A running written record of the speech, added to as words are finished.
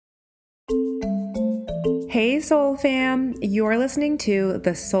Hey Soul Fam, you're listening to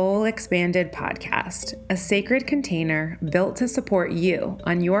the Soul Expanded podcast, a sacred container built to support you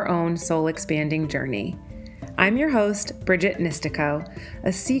on your own soul expanding journey. I'm your host, Bridget Nistico,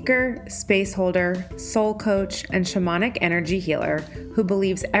 a seeker, space holder, soul coach, and shamanic energy healer who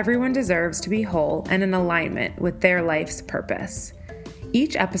believes everyone deserves to be whole and in alignment with their life's purpose.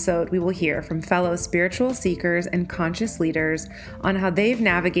 Each episode, we will hear from fellow spiritual seekers and conscious leaders on how they've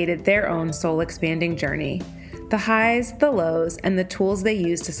navigated their own soul-expanding journey, the highs, the lows, and the tools they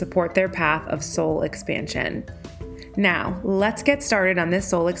use to support their path of soul expansion. Now, let's get started on this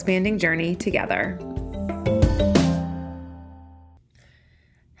soul-expanding journey together.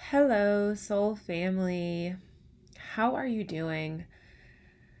 Hello, soul family. How are you doing?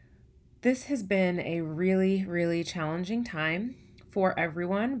 This has been a really challenging time for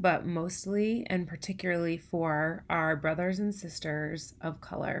everyone, but mostly and particularly for our brothers and sisters of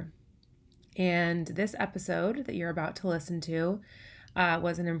color. And this episode that you're about to listen to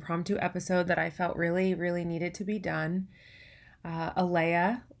was an impromptu episode that I felt really needed to be done.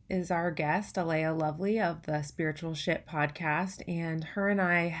 Alea is our guest, Alea Lovely of the Spiritual Ship podcast, and her and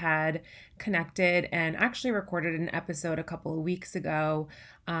I had connected and actually recorded an episode a couple of weeks ago.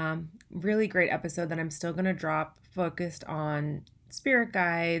 Really great episode that I'm still going to drop, focused on spirit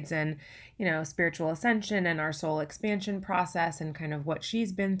guides and, spiritual ascension and our soul expansion process and kind of what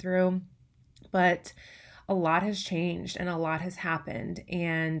she's been through. But a lot has changed and a lot has happened,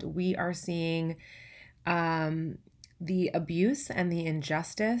 and we are seeing the abuse and the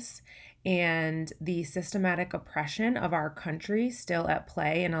injustice and the systematic oppression of our country still at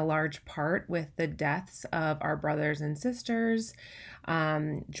play in a large part with the deaths of our brothers and sisters,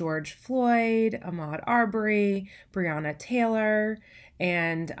 George Floyd, Ahmaud Arbery, Breonna Taylor,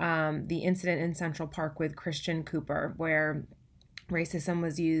 and the incident in Central Park with Christian Cooper, where racism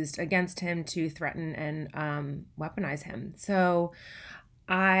was used against him to threaten and weaponize him. So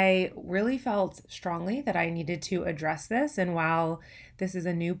I really felt strongly that I needed to address this. And while this is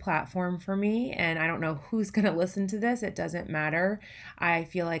a new platform for me, and I don't know who's going to listen to this, it doesn't matter. I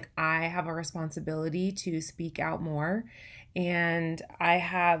feel like I have a responsibility to speak out more. And I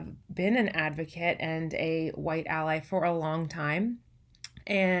have been an advocate and a white ally for a long time.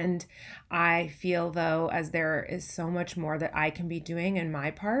 And I feel, though, as there is so much more that I can be doing in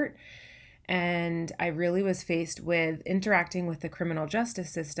my part. And I really was faced with interacting with the criminal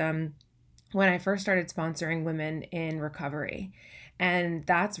justice system when I first started sponsoring women in recovery. And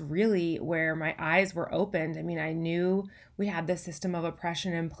that's really where my eyes were opened. I mean, I knew we had this system of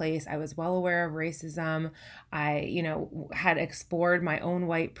oppression in place. I was well aware of racism. I, had explored my own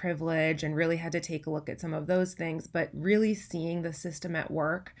white privilege and really had to take a look at some of those things. But really seeing the system at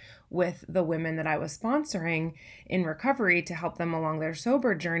work with the women that I was sponsoring in recovery to help them along their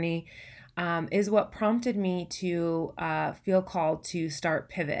sober journey is what prompted me to feel called to start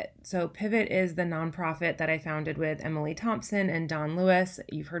Pivot. So Pivot is the nonprofit that I founded with Emily Thompson and Don Lewis.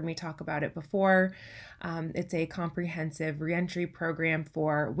 You've heard me talk about it before. It's a comprehensive reentry program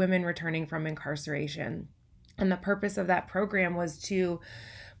for women returning from incarceration. And the purpose of that program was to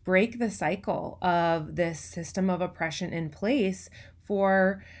break the cycle of this system of oppression in place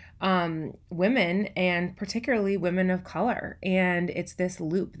for women, and particularly women of color. And it's this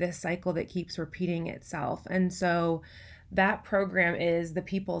loop, this cycle that keeps repeating itself. And so that program is the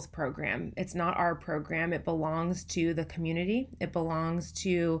people's program. It's not our program. It belongs to the community. It belongs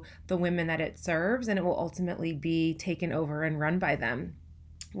to the women that it serves, and it will ultimately be taken over and run by them.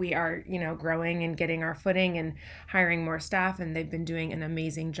 We are, growing and getting our footing and hiring more staff, and they've been doing an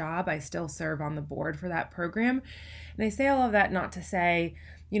amazing job. I still serve on the board for that program. And I say all of that not to say,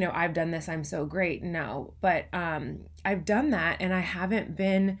 I've done this, I'm so great. No, but I've done that, and I haven't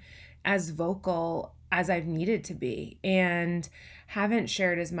been as vocal as I've needed to be and haven't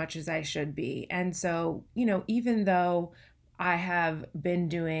shared as much as I should be. And so, even though I have been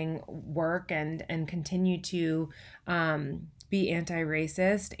doing work and continue to be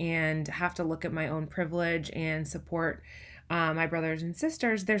anti-racist and have to look at my own privilege and support my brothers and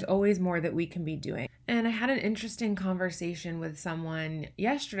sisters, there's always more that we can be doing. And I had an interesting conversation with someone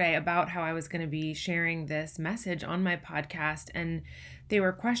yesterday about how I was going to be sharing this message on my podcast, and they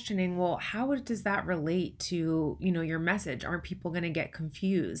were questioning, well, how does that relate to, your message? Aren't people going to get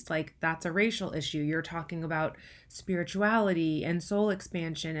confused? Like, that's a racial issue. You're talking about spirituality and soul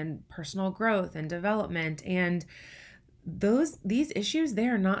expansion and personal growth and development, and these issues, they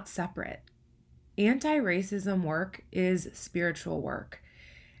are not separate. Anti-racism work is spiritual work.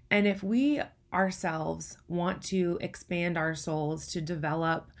 And if we ourselves want to expand our souls, to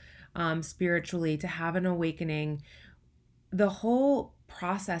develop spiritually, to have an awakening, the whole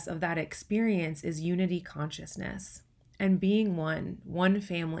process of that experience is unity consciousness and being one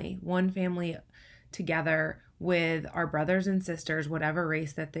family together with our brothers and sisters, whatever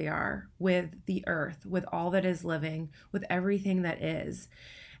race that they are, with the earth, with all that is living, with everything that is.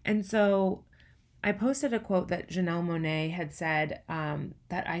 And so I posted a quote that Janelle Monáe had said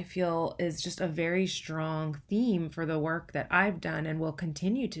that I feel is just a very strong theme for the work that I've done and will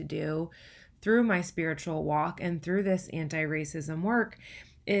continue to do through my spiritual walk and through this anti-racism work,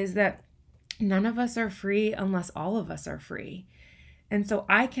 is that none of us are free unless all of us are free. And so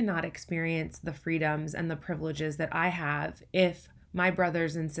I cannot experience the freedoms and the privileges that I have if my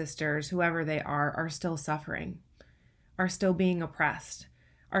brothers and sisters, whoever they are still suffering, are still being oppressed,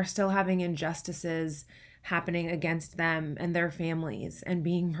 are still having injustices happening against them and their families and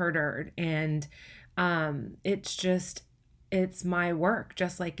being murdered. And it's my work,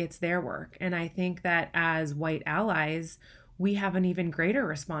 just like it's their work. And I think that as white allies, we have an even greater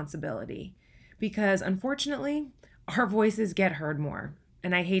responsibility because unfortunately, our voices get heard more.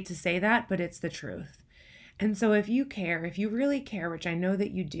 And I hate to say that, but it's the truth. And so if you care, if you really care, which I know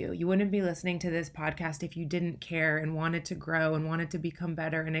that you do, you wouldn't be listening to this podcast if you didn't care and wanted to grow and wanted to become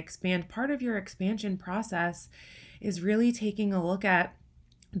better and expand. Part of your expansion process is really taking a look at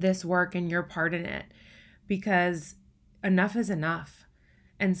this work and your part in it, because enough is enough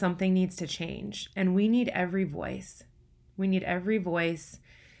and something needs to change. And we need every voice. We need every voice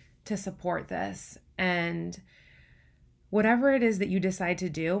to support this. And whatever it is that you decide to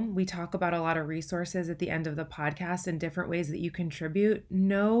do, we talk about a lot of resources at the end of the podcast and different ways that you contribute.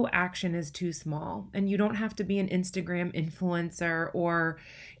 No action is too small. And you don't have to be an Instagram influencer or,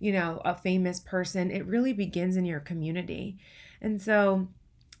 a famous person. It really begins in your community. And so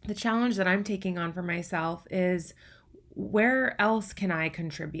the challenge that I'm taking on for myself is, where else can I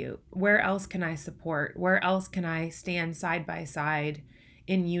contribute? Where else can I support? Where else can I stand side by side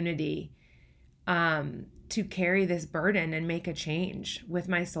in unity? To carry this burden and make a change with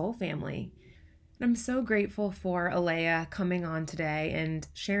my soul family. I'm so grateful for Alea coming on today and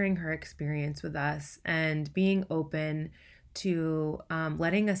sharing her experience with us and being open to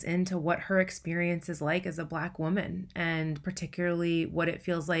letting us into what her experience is like as a Black woman, and particularly what it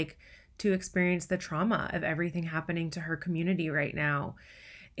feels like to experience the trauma of everything happening to her community right now.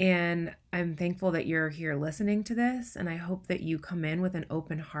 And I'm thankful that you're here listening to this, and I hope that you come in with an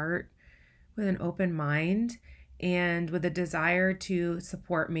open heart, with an open mind, and with a desire to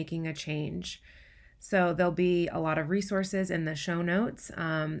support making a change. So there'll be a lot of resources in the show notes.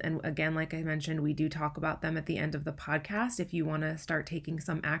 And again, like I mentioned, we do talk about them at the end of the podcast if you want to start taking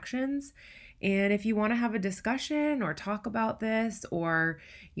some actions. And if you want to have a discussion or talk about this, or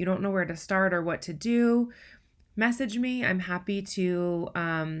you don't know where to start or what to do, message me. I'm happy to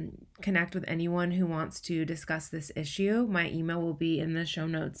connect with anyone who wants to discuss this issue. My email will be in the show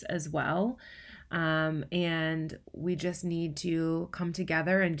notes as well. And we just need to come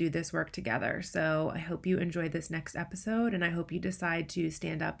together and do this work together. So I hope you enjoy this next episode, and I hope you decide to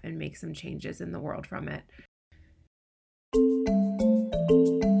stand up and make some changes in the world from it.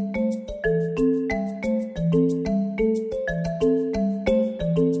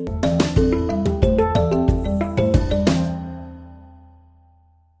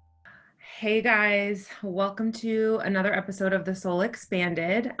 Hey guys, welcome to another episode of The Soul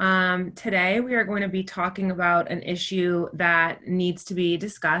Expanded. Today we are going to be talking about an issue that needs to be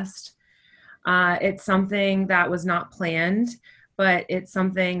discussed. It's something that was not planned, but it's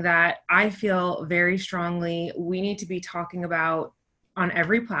something that I feel very strongly we need to be talking about on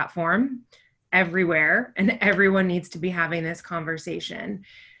every platform, everywhere, and everyone needs to be having this conversation.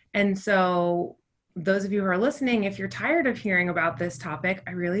 And so those of you who are listening, if you're tired of hearing about this topic,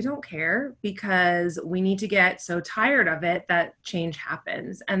 I really don't care, because we need to get so tired of it that change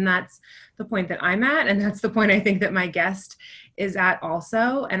happens. And that's the point that I'm at. And that's the point I think that my guest is at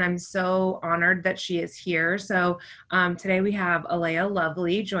also. And I'm so honored that she is here. So today we have Alea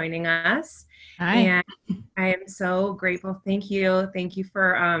Lovely joining us. Hi. And I am so grateful. Thank you. Thank you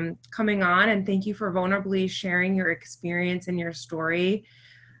for coming on, and thank you for vulnerably sharing your experience and your story.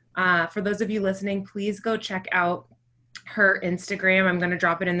 For those of you listening, please go check out her Instagram. I'm going to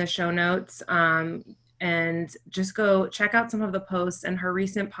drop it in the show notes. And just go check out some of the posts and her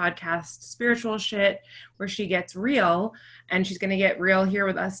recent podcast, Spiritual Shit, where she gets real. And she's going to get real here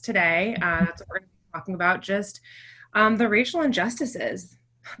with us today. That's what we're going to be talking about, just the racial injustices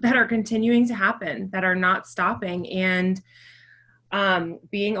that are continuing to happen, that are not stopping. And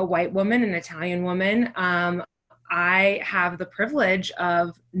being a white woman, an Italian woman, I have the privilege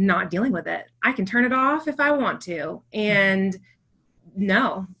of not dealing with it. I can turn it off if I want to. And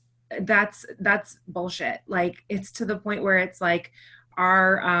no, that's bullshit. Like, it's to the point where it's like,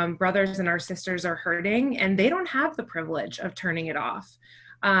 our brothers and our sisters are hurting, and they don't have the privilege of turning it off.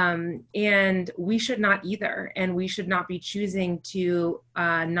 And we should not either. And we should not be choosing to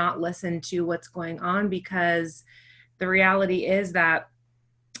not listen to what's going on, because the reality is that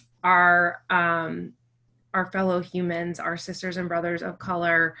our fellow humans, our sisters and brothers of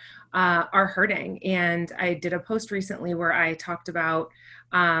color, are hurting. And I did a post recently where I talked about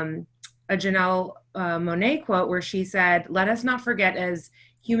a Janelle Monáe quote where she said, "Let us not forget as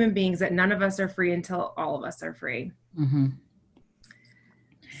human beings that none of us are free until all of us are free." Mm-hmm.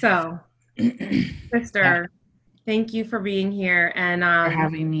 So, sister, thank you for being here and for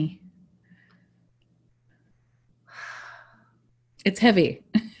having me. It's heavy.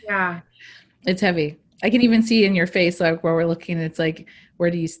 Yeah. It's heavy. I can even see in your face, like where we're looking, it's like,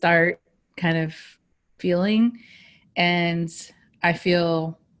 where do you start kind of feeling? And I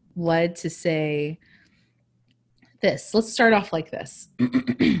feel led to say this. Let's start off like this.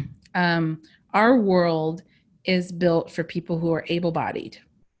 Our world is built for people who are able-bodied,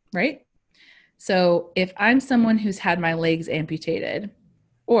 right? So if I'm someone who's had my legs amputated,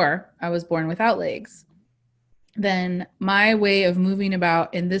 or I was born without legs, then my way of moving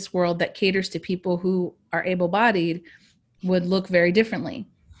about in this world that caters to people who are able-bodied would look very differently.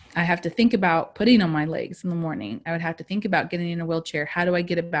 I have to think about putting on my legs in the morning. I would have to think about getting in a wheelchair. How do I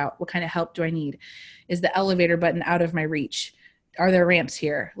get about? What kind of help do I need? Is the elevator button out of my reach? Are there ramps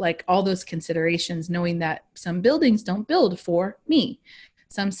here? Like all those considerations, knowing that some buildings don't build for me.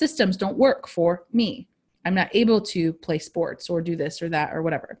 Some systems don't work for me. I'm not able to play sports or do this or that or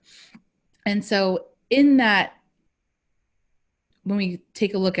whatever. And so in that, when we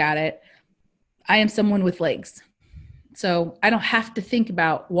take a look at it, I am someone with legs. So I don't have to think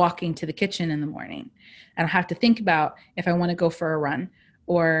about walking to the kitchen in the morning. I don't have to think about if I want to go for a run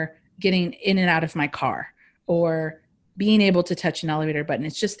or getting in and out of my car or being able to touch an elevator button.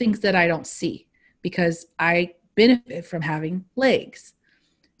 It's just things that I don't see because I benefit from having legs.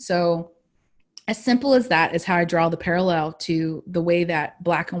 So as simple as that is how I draw the parallel to the way that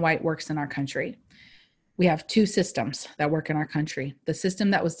black and white works in our country. We have two systems that work in our country. The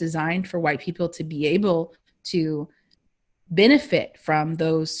system that was designed for white people to be able to benefit from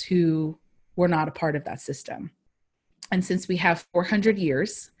those who were not a part of that system. And since we have 400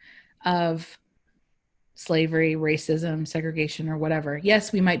 years of slavery, racism, segregation, or whatever,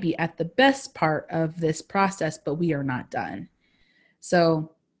 yes, we might be at the best part of this process, but we are not done.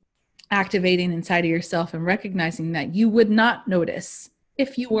 So activating inside of yourself and recognizing that you would not notice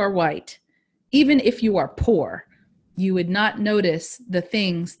if you are white, even if you are poor, you would not notice the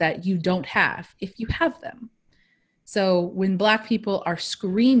things that you don't have if you have them. So when Black people are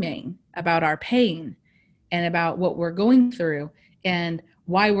screaming about our pain and about what we're going through and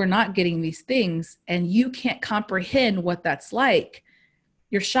why we're not getting these things, and you can't comprehend what that's like,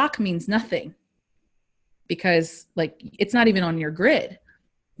 your shock means nothing because like it's not even on your grid.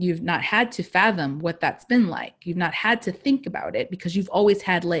 You've not had to fathom what that's been like. You've not had to think about it because you've always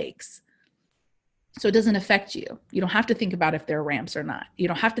had legs. So it doesn't affect you. You don't have to think about if there are ramps or not. You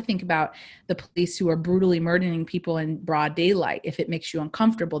don't have to think about the police who are brutally murdering people in broad daylight. If it makes you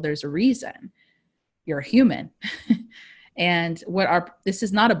uncomfortable, there's a reason. You're a human. And this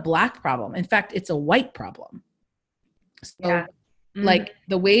is not a Black problem. In fact, it's a white problem. So yeah. Like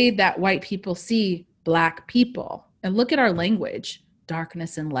the way that white people see Black people, and look at our language,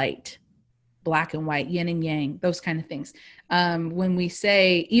 darkness and light, black and white, yin and yang, those kind of things. When we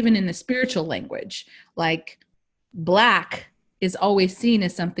say, even in the spiritual language, like Black is always seen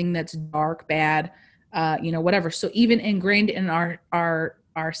as something that's dark, bad, whatever. So even ingrained in our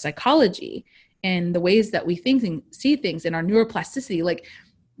psychology and the ways that we think and see things in our neuroplasticity, like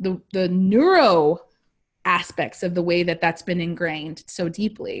the neuro aspects of the way that that's been ingrained so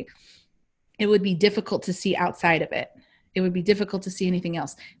deeply, it would be difficult to see outside of it. It would be difficult to see anything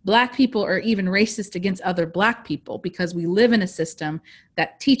else. Black people are even racist against other Black people because we live in a system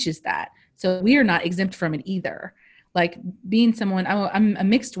that teaches that. So we are not exempt from it either. Like being someone, I'm a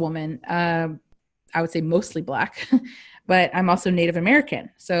mixed woman. I would say mostly Black, but I'm also Native American.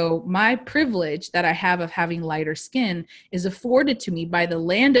 So my privilege that I have of having lighter skin is afforded to me by the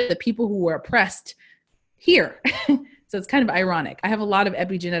land of the people who were oppressed here. So it's kind of ironic. I have a lot of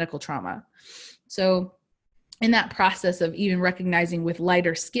epigenetical trauma. So in that process of even recognizing with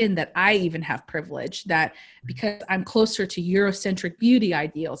lighter skin that I even have privilege, that because I'm closer to Eurocentric beauty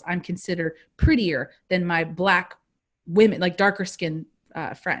ideals, I'm considered prettier than my Black women, like darker skin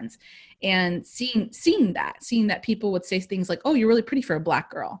friends. And seeing that people would say things like, oh, you're really pretty for a Black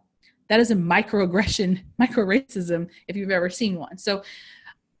girl. That is a microaggression, micro-racism, if you've ever seen one. So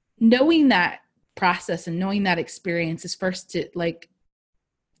knowing that process and knowing that experience is first to like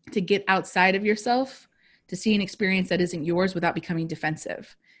to get outside of yourself, to see an experience that isn't yours without becoming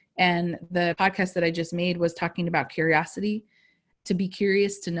defensive. And the podcast that I just made was talking about curiosity, to be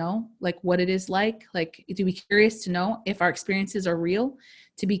curious to know like what it is like to be curious to know if our experiences are real,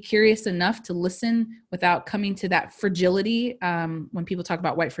 to be curious enough to listen without coming to that fragility. When people talk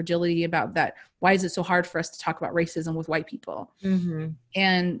about white fragility, about that, why is it so hard for us to talk about racism with white people? Mm-hmm.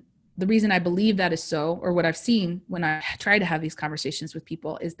 And the reason I believe that is so, or what I've seen when I try to have these conversations with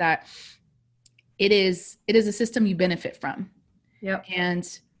people, is that it is a system you benefit from. Yep.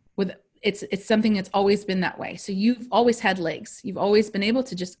 And with it's something that's always been that way. So you've always had legs. You've always been able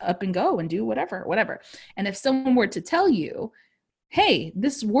to just up and go and do whatever. And if someone were to tell you, hey,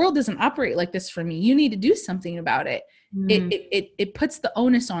 this world doesn't operate like this for me, you need to do something about it. It puts the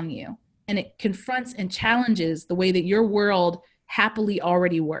onus on you, and it confronts and challenges the way that your world happily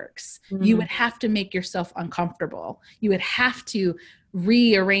already works. You would have to make yourself uncomfortable. You would have to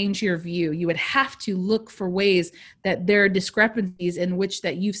rearrange your view. You would have to look for ways that there are discrepancies in which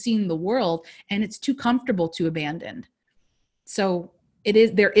that you've seen the world, and it's too comfortable to abandon. So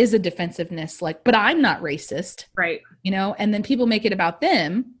there is a defensiveness, like, but I'm not racist. Right. And then people make it about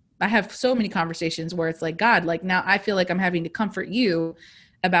them. I have so many conversations where it's like, God, like now I feel like I'm having to comfort you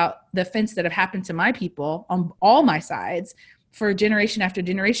about the offense that have happened to my people on all my sides for generation after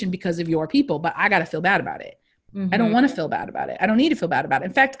generation because of your people, but I got to feel bad about it. I don't want to feel bad about it. I don't need to feel bad about it.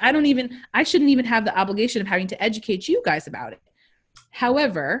 In fact, I shouldn't even have the obligation of having to educate you guys about it.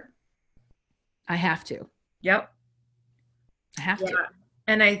 However, I have to. Yep. I have to.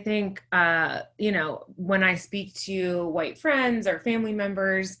 And I think, when I speak to white friends or family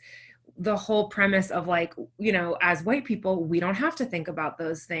members, the whole premise of like, as white people, we don't have to think about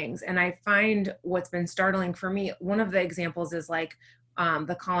those things. And I find what's been startling for me, one of the examples is like,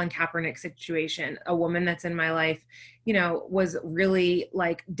 the Colin Kaepernick situation. A woman that's in my life, was really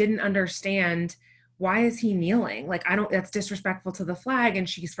like, didn't understand, why is he kneeling? Like, that's disrespectful to the flag. And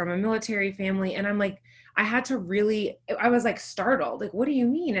she's from a military family. And I'm like, I was like startled, like, what do you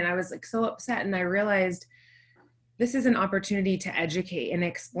mean? And I was like so upset. And I realized this is an opportunity to educate and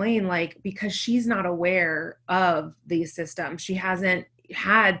explain, like, because she's not aware of these systems. She hasn't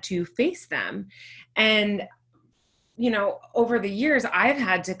had to face them. And over the years, I've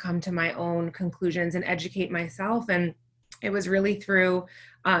had to come to my own conclusions and educate myself. And it was really through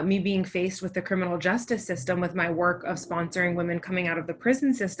me being faced with the criminal justice system, with my work of sponsoring women coming out of the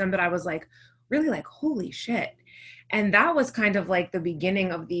prison system, that I was like, really like, holy shit. And that was kind of like the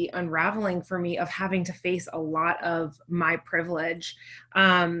beginning of the unraveling for me of having to face a lot of my privilege.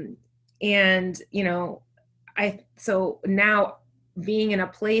 So now being in a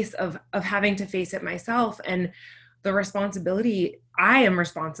place of having to face it myself, and the responsibility, I am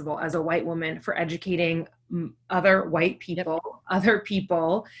responsible as a white woman for educating other white people, other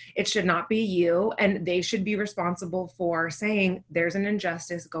people. It should not be you. And they should be responsible for saying, there's an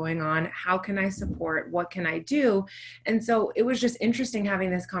injustice going on. How can I support? What can I do? And so it was just interesting having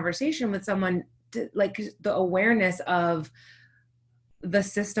this conversation with someone like the awareness of the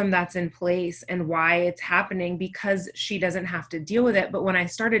system that's in place and why it's happening, because she doesn't have to deal with it. But when I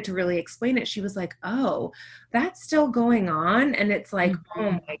started to really explain it, she was like, oh, that's still going on. And it's like,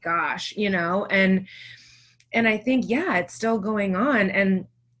 oh my gosh, and I think, yeah, it's still going on. And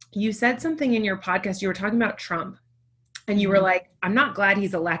you said something in your podcast, you were talking about Trump, and you were like, I'm not glad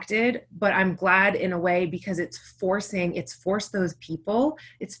he's elected, but I'm glad in a way because it's forced those people,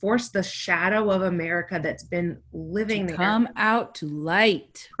 it's forced the shadow of America that's been living there come out to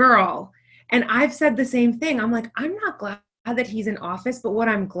light. Girl. And I've said the same thing. I'm like, I'm not glad that he's in office, but what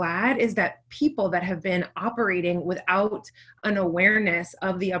I'm glad is that people that have been operating without an awareness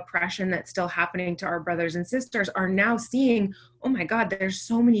of the oppression that's still happening to our brothers and sisters are now seeing, oh my God, there's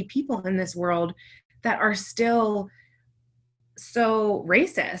so many people in this world that are still so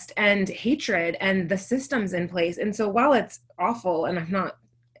racist and hatred and the systems in place. And so while it's awful, and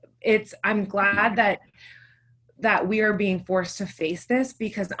I'm glad that we are being forced to face this,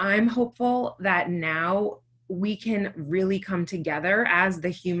 because I'm hopeful that now we can really come together as the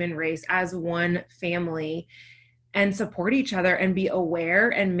human race, as one family, and support each other and be aware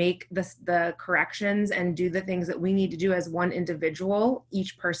and make the corrections and do the things that we need to do as one individual.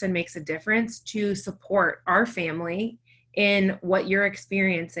 Each person makes a difference to support our family in what you're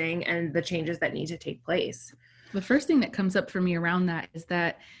experiencing and the changes that need to take place. The first thing that comes up for me around that is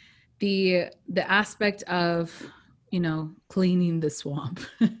that the aspect of, cleaning the swamp.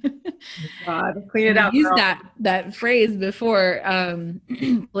 God, clean it up. I've used that phrase before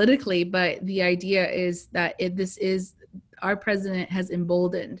politically, but the idea is that our president has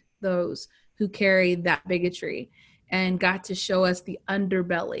emboldened those who carry that bigotry. and got to show us the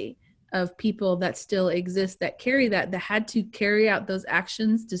underbelly of people that still exist, that carry that had to carry out those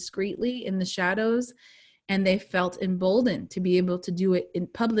actions discreetly in the shadows. And they felt emboldened to be able to do it in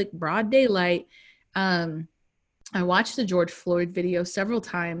public, broad daylight. I watched the George Floyd video several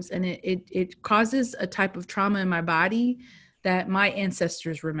times, and it causes a type of trauma in my body that my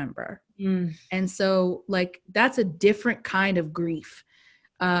ancestors remember. And so, like, that's a different kind of grief,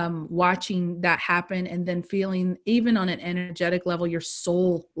 watching that happen, and then feeling, even on an energetic level, your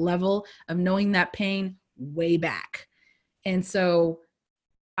soul level of knowing that pain way back. And so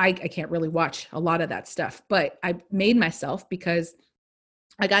I can't really watch a lot of that stuff, but I made myself, because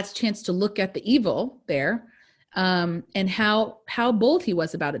I got a chance to look at the evil there, and how bold he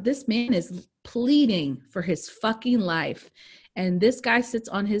was about it. This man is pleading for his fucking life, and this guy sits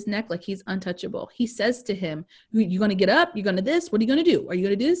on his neck like he's untouchable. He says to him, "You going to get up? You going to this? What are you going to do? Are you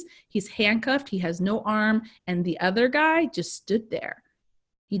going to do this?" He's handcuffed. He has no arm, and the other guy just stood there.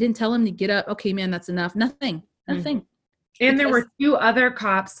 He didn't tell him to get up. Okay, man, that's enough. Nothing. And there were two other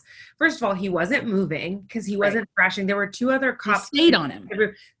cops. First of all, he wasn't moving because he wasn't crashing. There were two other cops They stayed on him.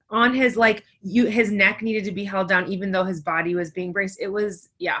 On his, like, his neck needed to be held down even though his body was being braced. It was,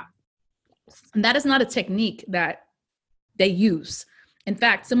 yeah. And that is not a technique that they use. In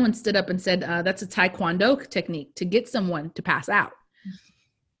fact, someone stood up and said, that's a Taekwondo technique to get someone to pass out.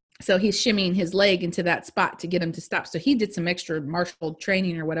 So he's shimmying his leg into that spot to get him to stop. So he did some extra martial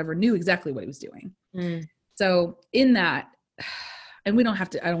training or whatever, knew exactly what he was doing. So in that, and we don't have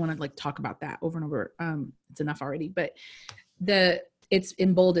to, I don't want to like talk about that over and over. It's enough already, but it's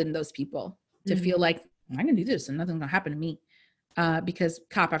emboldened those people to feel like, I can do this and nothing's gonna happen to me, because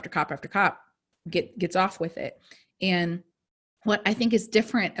cop after cop after cop gets off with it. And what I think is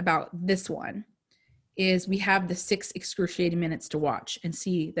different about this one is we have the 6 excruciating minutes to watch and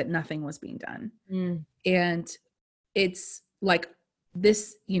see that nothing was being done. And it's like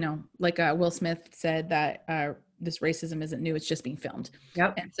this, like Will Smith said that this racism isn't new, it's just being filmed.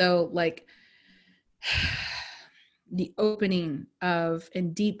 Yep. And so, like, the opening of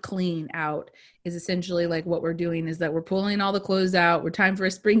and deep clean out is essentially like what we're doing is that we're pulling all the clothes out. We're time for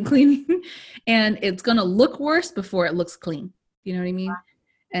a spring cleaning, and it's going to look worse before it looks clean. You know what I mean?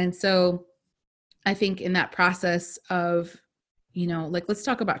 And so I think in that process of, like, let's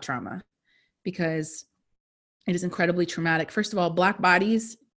talk about trauma, because it is incredibly traumatic. First of all, Black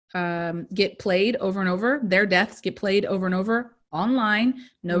bodies get played over and over. Their deaths get played over and over online,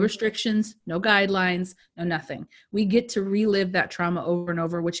 no restrictions, no guidelines, no nothing. We get to relive that trauma over and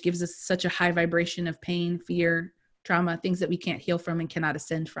over, which gives us such a high vibration of pain, fear, trauma, things that we can't heal from and cannot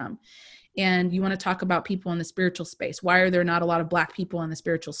ascend from. And you want to talk about people in the spiritual space. Why are there not a lot of Black people in the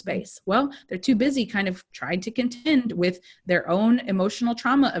spiritual space? Well, they're too busy kind of trying to contend with their own emotional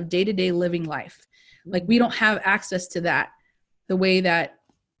trauma of day-to-day living life. Like, we don't have access to that the way that,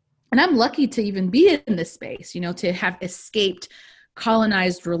 and I'm lucky to even be in this space, to have escaped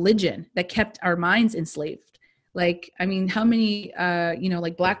colonized religion that kept our minds enslaved. Like, I mean, how many,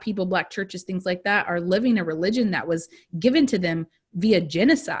 like Black people, Black churches, things like that are living a religion that was given to them via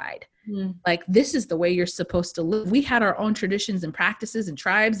genocide. Like, this is the way you're supposed to live. We had our own traditions and practices and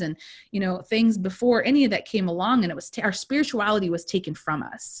tribes and, things before any of that came along. And it was, our spirituality was taken from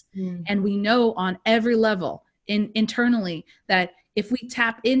us. And we know on every level internally that if we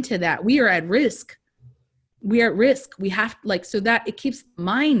tap into that, we are at risk. We are at risk. We have, like, so that it keeps the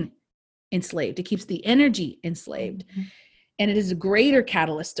mind enslaved. It keeps the energy enslaved. And it is a greater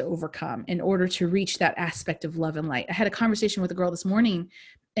catalyst to overcome in order to reach that aspect of love and light. I had a conversation with a girl this morning,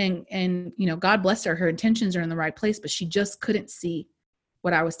 and God bless her. Her intentions are in the right place, but she just couldn't see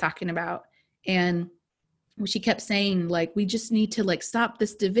what I was talking about. And she kept saying, like, we just need to, like, stop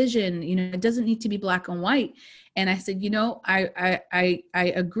this division. It doesn't need to be black and white. And I said, I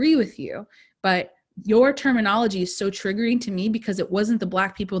agree with you, but your terminology is so triggering to me because it wasn't the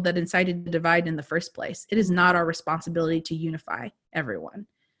Black people that incited the divide in the first place. It is not our responsibility to unify everyone.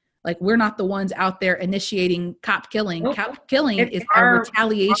 Like, we're not the ones out there initiating cop killing. Nope. Cop killing is our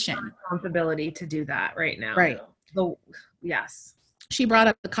retaliation. Responsibility to do that right now. Right. Yes. She brought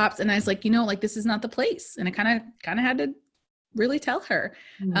up the cops, and I was like, like, this is not the place. And I kind of had to really tell her.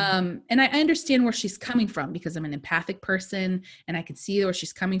 And I understand where she's coming from because I'm an empathic person and I can see where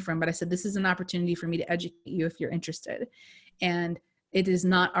she's coming from. But I said, this is an opportunity for me to educate you if you're interested. And it is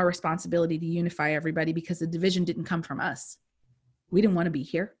not our responsibility to unify everybody because the division didn't come from us. We didn't want to be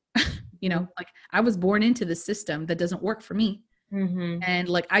here. Like, I was born into the system that doesn't work for me. And,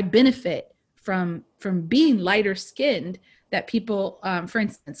 like, I benefit from being lighter skinned, that people, for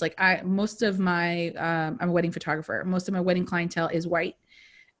instance, like, most of my, I'm a wedding photographer. Most of my wedding clientele is white.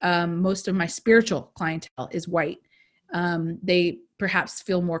 Most of my spiritual clientele is white. They perhaps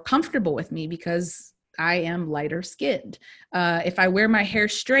feel more comfortable with me because I am lighter skinned. If I wear my hair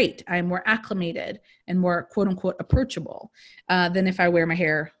straight, I'm more acclimated and more quote unquote approachable than if I wear my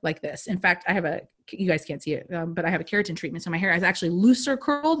hair like this. In fact, you guys can't see it, but I have a keratin treatment. So my hair is actually looser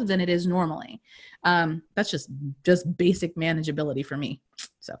curled than it is normally. That's just basic manageability for me.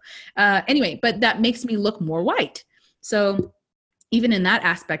 So anyway, but that makes me look more white. So even in that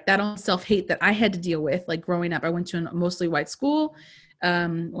aspect, that own self-hate that I had to deal with, like growing up, I went to a mostly white school.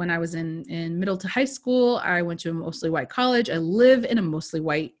 When I was in middle to high school, I went to a mostly white college. I live in a mostly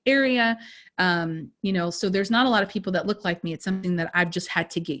white area. So there's not a lot of people that look like me. It's something that I've just had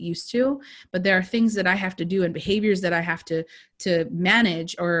to get used to, but there are things that I have to do and behaviors that I have to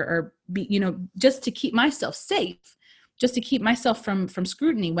manage or be, just to keep myself safe, just to keep myself from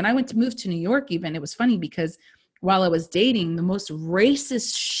scrutiny. When I went to move to New York, even, it was funny because while I was dating, the most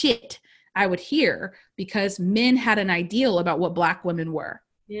racist shit I would hear because men had an ideal about what Black women were.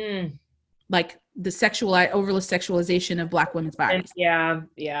 Like the overly sexualization of Black women's bodies. Yeah.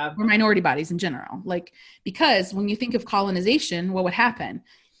 Or minority bodies in general. Like, because when you think of colonization, what would happen?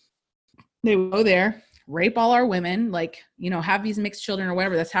 They would go there, rape all our women, like, have these mixed children or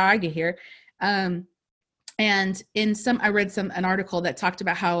whatever. That's how I get here. And I read an article that talked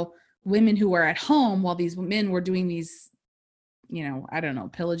about how women who were at home while these men were doing these,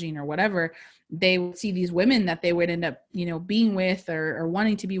 pillaging or whatever, they would see these women that they would end up, being with or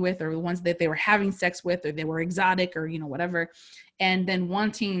wanting to be with, or the ones that they were having sex with, or they were exotic or, whatever. And then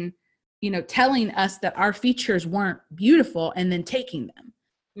wanting, telling us that our features weren't beautiful and then taking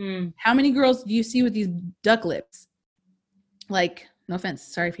them. How many girls do you see with these duck lips? Like, no offense,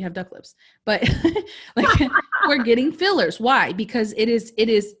 sorry if you have duck lips, but like we're getting fillers. Why? Because it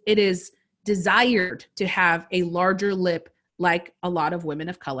is desired to have a larger lip, like a lot of women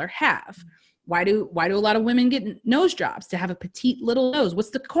of color have. Why do a lot of women get nose jobs? To have a petite little nose. What's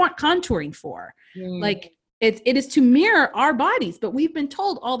the contouring for? Like it is to mirror our bodies, but we've been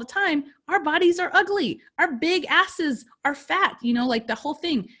told all the time our bodies are ugly, our big asses are fat, like the whole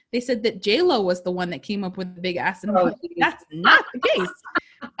thing. They said that J-Lo was the one that came up with the big ass, and that's not the case.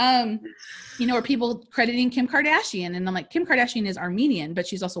 Or people crediting Kim Kardashian, and I'm like, Kim Kardashian is Armenian, but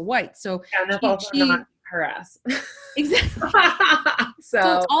she's also white, so and that's also not her ass. Exactly.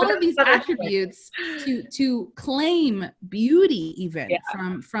 So all of these attributes to claim beauty, even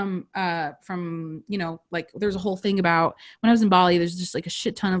from like there's a whole thing about when I was in Bali, there's just like a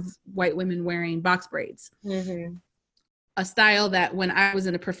shit ton of white women wearing box braids. A style that when I was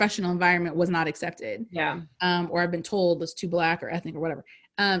in a professional environment was not accepted. Or I've been told was too Black or ethnic or whatever.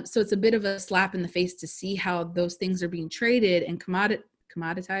 So it's a bit of a slap in the face to see how those things are being traded and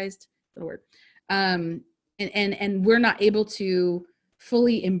commoditized, the word. And we're not able to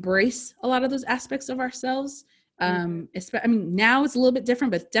fully embrace a lot of those aspects of ourselves. Now it's a little bit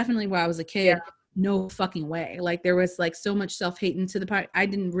different, but definitely while I was a kid, no fucking way. Like there was like so much self-hate into the part. I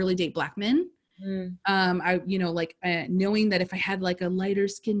didn't really date Black men. Knowing that if I had like a lighter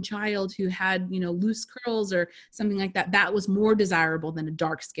skinned child who had, loose curls or something like that, that was more desirable than a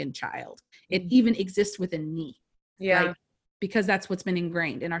dark skinned child. It even exists within me. Like, because that's what's been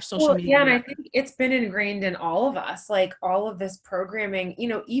ingrained in our social media. Yeah, and I think it's been ingrained in all of us, like all of this programming,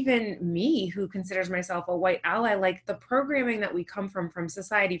 even me who considers myself a white ally, like the programming that we come from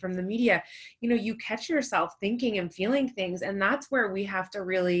society, from the media, you catch yourself thinking and feeling things. And that's where we have to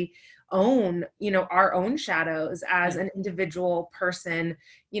really own, our own shadows as an individual person,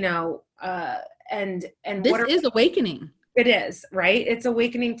 and this is awakening. It is, right? It's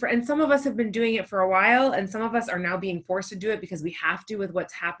awakening and some of us have been doing it for a while, and some of us are now being forced to do it because we have to with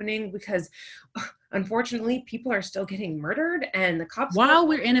what's happening, because unfortunately people are still getting murdered and the cops while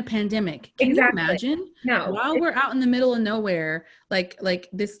we're in a pandemic. Can you imagine? No. While we're out in the middle of nowhere, like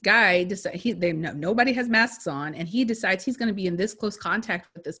this guy nobody has masks on, and he decides he's going to be in this close contact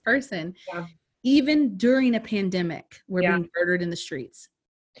with this person. Even during a pandemic, we're being murdered in the streets.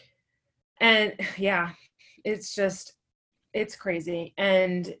 And it's crazy.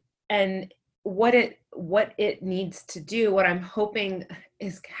 And what it needs to do, what I'm hoping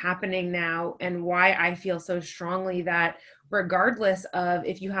is happening now, and why I feel so strongly that regardless of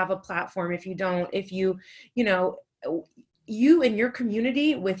if you have a platform, if you don't, if you in your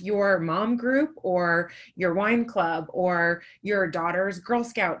community with your mom group or your wine club or your daughter's Girl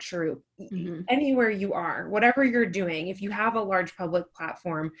Scout troop, anywhere you are, whatever you're doing, if you have a large public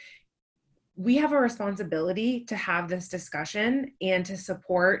platform, we have a responsibility to have this discussion and to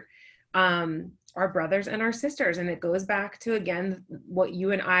support our brothers and our sisters. And it goes back to, again, what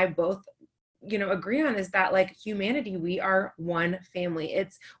you and I both agree on is that like humanity, we are one family.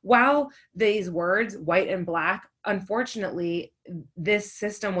 It's while these words, white and black, unfortunately, this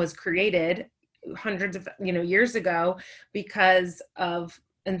system was created hundreds of years ago because of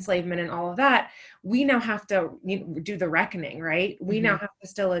enslavement and all of that. We now have to do the reckoning, right? We now have to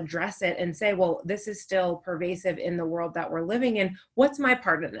still address it and say, well, this is still pervasive in the world that we're living in. What's my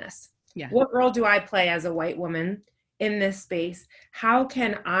part in this? Yeah. What role do I play as a white woman in this space? How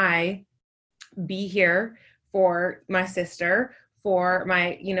can I be here for my sister, for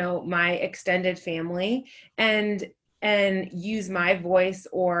my my extended family, and use my voice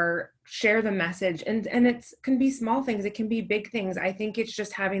or share the message? And it can be small things, it can be big things. I think it's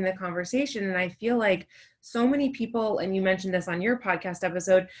just having the conversation. And I feel like so many people, and you mentioned this on your podcast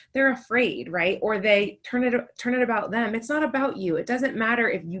episode, they're afraid, right? Or they turn it about them. It's not about you. It doesn't matter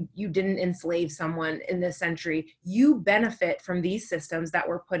if you didn't enslave someone in this century. You benefit from these systems that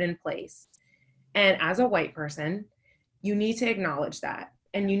were put in place. And as a white person, you need to acknowledge that.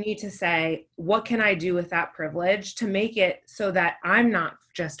 And you need to say, what can I do with that privilege to make it so that I'm not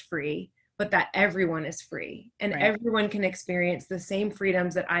just free, but that everyone is free and everyone can experience the same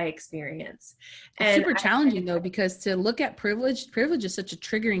freedoms that I experience. It's super challenging though, because to look at privilege is such a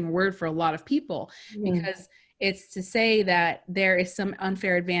triggering word for a lot of people, because it's to say that there is some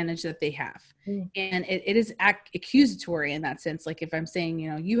unfair advantage that they have. And it is accusatory in that sense. Like if I'm saying,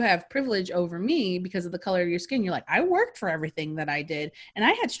 you have privilege over me because of the color of your skin, you're like, I worked for everything that I did and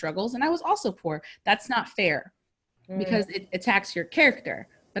I had struggles and I was also poor. That's not fair because it attacks your character.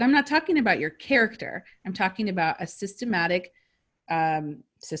 But I'm not talking about your character. I'm talking about a systematic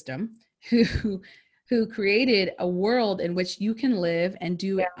system who created a world in which you can live and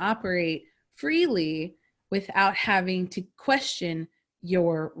operate freely without having to question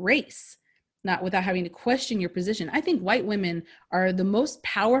your race, not without having to question your position. I think white women are the most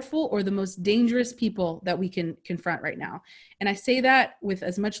powerful or the most dangerous people that we can confront right now. And I say that with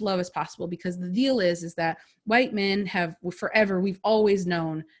as much love as possible, because the deal is that white men have forever, we've always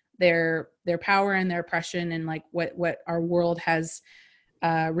known their power and their oppression and like what our world has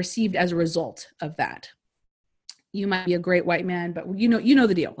received as a result of that. You might be a great white man, but you know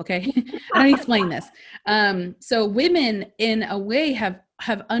the deal. Okay. I don't explain this. So women in a way have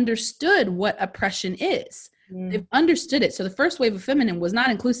understood what oppression is. They've understood it. So the first wave of feminine was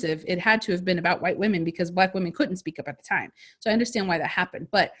not inclusive. It had to have been about white women because black women couldn't speak up at the time. So I understand why that happened.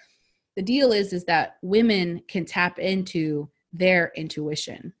 But the deal is that women can tap into their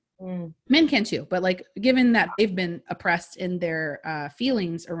intuition. Men can too, but like given that they've been oppressed in their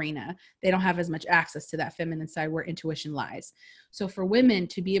feelings arena, they don't have as much access to that feminine side where intuition lies. So for women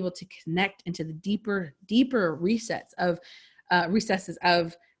to be able to connect into the deeper recesses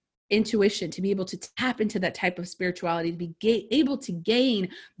of intuition, to be able to tap into that type of spirituality, to be able to gain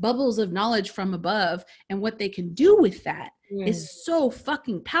bubbles of knowledge from above, and what they can do with that is so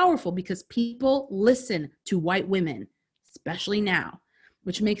fucking powerful, because people listen to white women, especially now,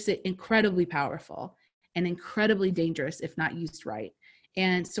 which makes it incredibly powerful and incredibly dangerous if not used right.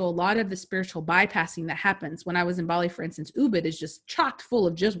 And so a lot of the spiritual bypassing that happens when I was in Bali, for instance, Ubud is just chocked full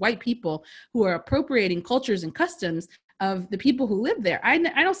of just white people who are appropriating cultures and customs of the people who live there. I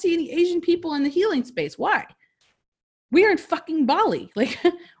don't see any Asian people in the healing space. Why? We are in fucking Bali. Like,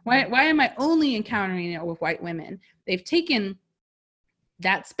 why am I only encountering it with white women? They've taken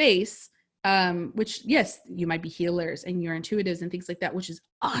that space, which, yes, you might be healers and you're intuitives and things like that, which is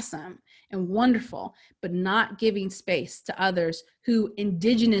awesome and wonderful, but not giving space to others who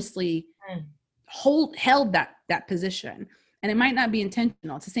indigenously held that position. And it might not be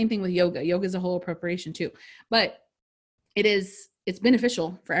intentional. It's the same thing with yoga. Yoga is a whole appropriation too, but it's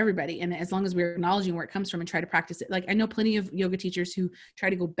beneficial for everybody. And as long as we're acknowledging where it comes from and try to practice it. Like, I know plenty of yoga teachers who try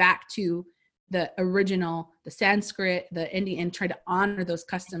to go back to the original, the Sanskrit, the Indian, and try to honor those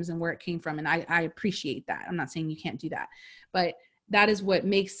customs and where it came from. And I appreciate that. I'm not saying you can't do that, but that is what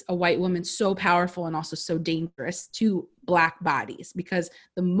makes a white woman so powerful and also so dangerous to Black bodies. Because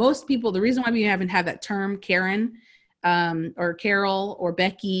the reason why we haven't had that term Karen, or Carol or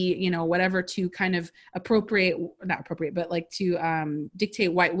Becky, whatever, to kind of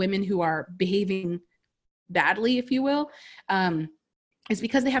dictate white women who are behaving badly, if you will, is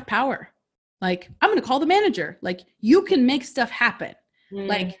because they have power. Like, I'm going to call the manager. Like, you can make stuff happen.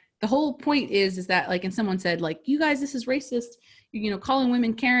 Like, the whole point is that, like, and someone said, like, you guys, this is racist, calling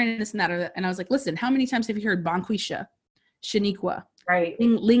women Karen and this and that. And I was like, listen, how many times have you heard Bonquisha, Shaniqua, right,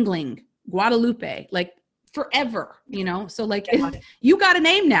 Ling Ling, Guadalupe, like, forever, So, like, you got a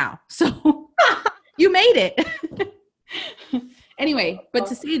name now. So you made it. Anyway, but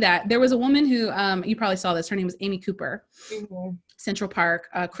to say that, there was a woman who, you probably saw this. Her name was Amy Cooper, Central Park,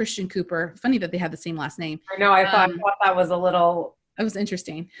 Christian Cooper. Funny that they had the same last name. I know. I thought that was a little. That was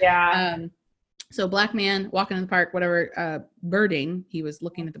interesting. Yeah. So black man walking in the park, whatever, birding. He was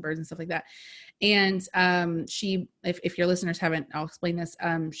looking at the birds and stuff like that. And she, if your listeners haven't, I'll explain this.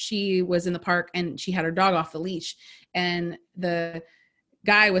 She was in the park and she had her dog off the leash, and the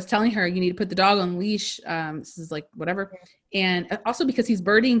guy was telling her, you need to put the dog on the leash. This is like whatever. And also because he's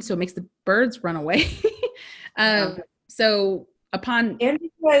birding, so it makes the birds run away. So upon, and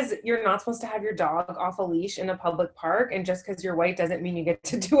because you're not supposed to have your dog off a leash in a public park, and just because you're white doesn't mean you get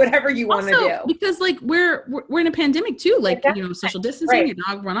to do whatever you want to do. Because like we're in a pandemic too, like social distancing, your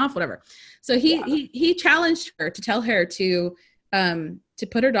dog run off, whatever. So he challenged her to tell her to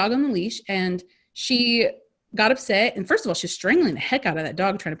put her dog on the leash, and she got upset. And first of all, she's strangling the heck out of that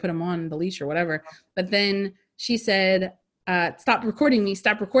dog, trying to put him on the leash or whatever. But then she said, stop recording me,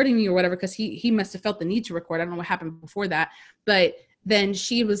 or whatever, because he must have felt the need to record. I don't know what happened before that. But then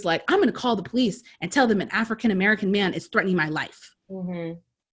she was like, I'm going to call the police and tell them an African-American man is threatening my life. Mm-hmm.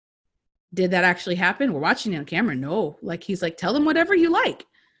 Did that actually happen? We're watching it on camera. No. Like, he's like, tell them whatever you like.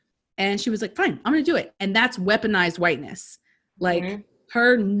 And she was like, fine, I'm going to do it. And that's weaponized whiteness. Like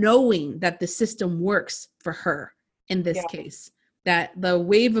her knowing that the system works for her in this case, that the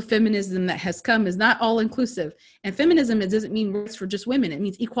wave of feminism that has come is not all inclusive. And feminism, it doesn't mean rights for just women. It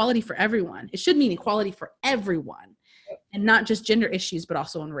means equality for everyone. It should mean equality for everyone, and not just gender issues, but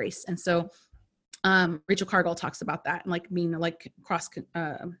also in race. And so Rachel Cargill talks about that, and like being like cross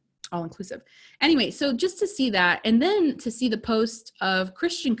all inclusive. Anyway, so just to see that, and then to see the post of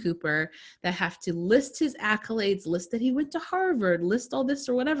Christian Cooper that have to list his accolades, list that he went to Harvard, list all this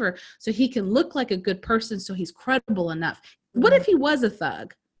or whatever, so he can look like a good person, so he's credible enough. What if he was a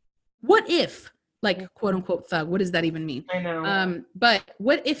thug? What if, like, quote unquote thug? What does that even mean? I know. But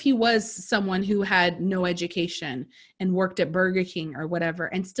what if he was someone who had no education and worked at Burger King or whatever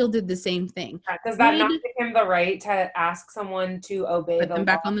and still did the same thing? Does that not give him the right to ask someone to obey the law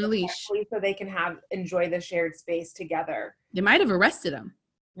back on the leash so they can enjoy the shared space together? They might have arrested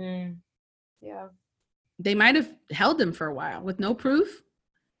him. Yeah. They might have held him for a while with no proof.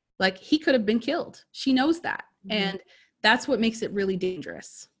 Like, he could have been killed. She knows that. And that's what makes it really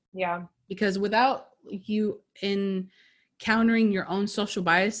dangerous. Yeah. Because without you encountering your own social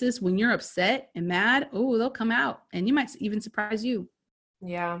biases, when you're upset and mad, they'll come out, and you might even surprise you.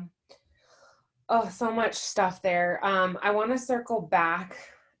 Yeah. Oh, so much stuff there. I want to circle back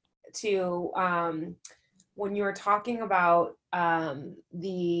to when you were talking about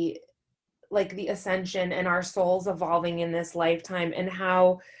the ascension and our souls evolving in this lifetime, and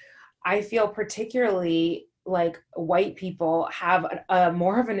how I feel particularly like white people have a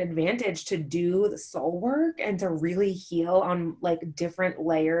more of an advantage to do the soul work and to really heal on like different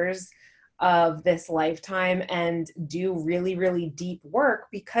layers of this lifetime and do really, really deep work,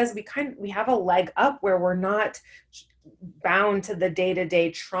 because we have a leg up where we're not bound to the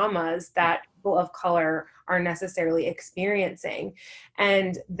day-to-day traumas that people of color are necessarily experiencing.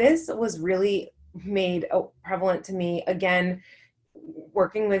 And this was really made prevalent to me, again,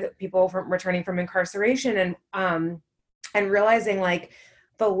 working with people returning from incarceration, and realizing like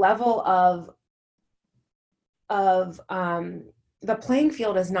the level of the playing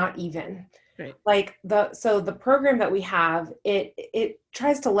field is not even. Right. Like the program that we have, it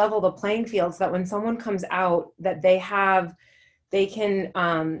tries to level the playing field so that when someone comes out, that they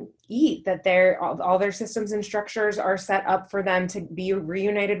can eat, that all their systems and structures are set up for them to be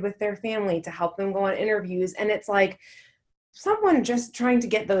reunited with their family, to help them go on interviews. And it's like, someone just trying to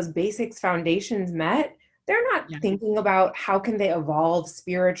get those basics foundations met, they're not thinking about how can they evolve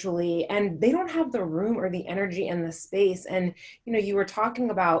spiritually, and they don't have the room or the energy and the space. And, you were talking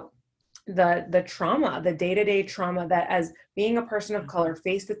about the trauma, the day-to-day trauma that, as being a person of color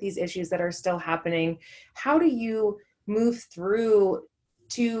faced with these issues that are still happening, how do you move through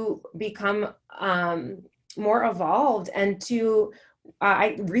to become more evolved and to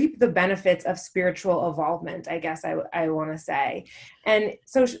I reap the benefits of spiritual evolvement, I guess I want to say. And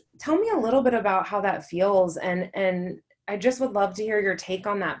so tell me a little bit about how that feels. And I just would love to hear your take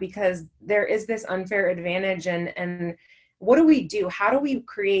on that, because there is this unfair advantage. And what do we do? How do we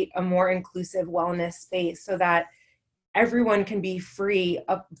create a more inclusive wellness space so that everyone can be free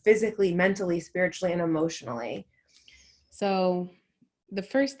physically, mentally, spiritually, and emotionally? So the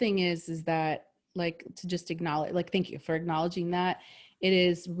first thing is that, like, to just acknowledge, like, thank you for acknowledging that. It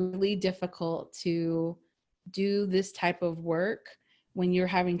is really difficult to do this type of work when you're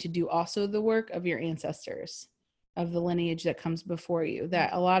having to do also the work of your ancestors. of the lineage that comes before you,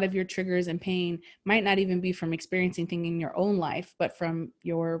 that a lot of your triggers and pain might not even be from experiencing things in your own life, but from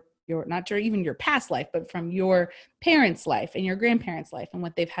your not sure even your past life, but from your parents' life and your grandparents' life and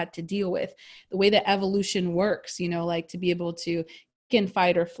what they've had to deal with. The way that evolution works, like to be able to in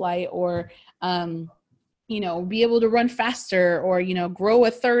fight or flight, or be able to run faster, or grow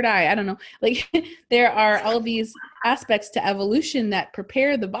a third eye. I don't know, like there are all these aspects to evolution that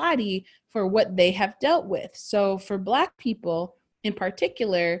prepare the body for what they have dealt with. So for Black people in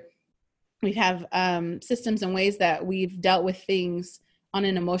particular, we have systems and ways that we've dealt with things on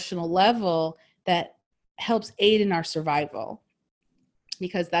an emotional level that helps aid in our survival,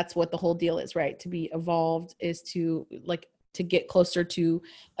 because that's what the whole deal is, right? To be evolved is to get closer to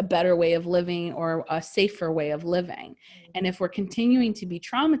a better way of living, or a safer way of living. And if we're continuing to be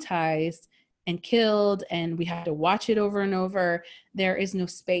traumatized and killed, and we have to watch it over and over, there is no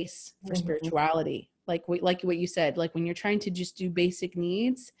space for spirituality. Like what you said, like when you're trying to just do basic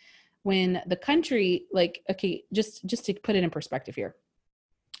needs, when the country, like, okay, just to put it in perspective here,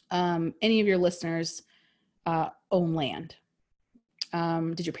 any of your listeners own land?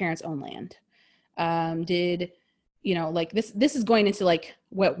 Did your parents own land? Did like this is going into like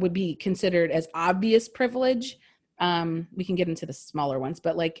what would be considered as obvious privilege. We can get into the smaller ones,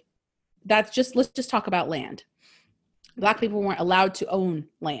 but like let's just talk about land. Black people weren't allowed to own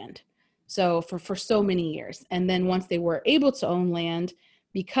land. So for so many years. And then once they were able to own land,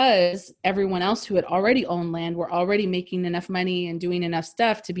 because everyone else who had already owned land were already making enough money and doing enough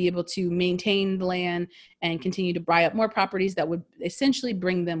stuff to be able to maintain the land and continue to buy up more properties that would essentially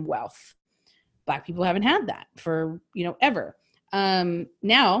bring them wealth. Black people haven't had that for, ever.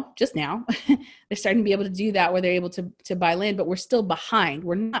 Now, they're starting to be able to do that, where they're able to buy land, but we're still behind.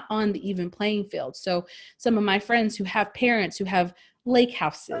 We're not on the even playing field. So some of my friends who have parents who have lake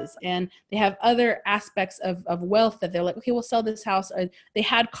houses and they have other aspects of wealth that they're like, okay, we'll sell this house. They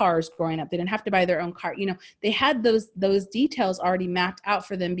had cars growing up. They didn't have to buy their own car. They had those details already mapped out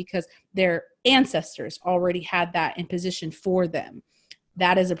for them because their ancestors already had that in position for them.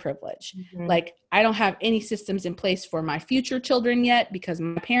 That is a privilege. Mm-hmm. Like, I don't have any systems in place for my future children yet because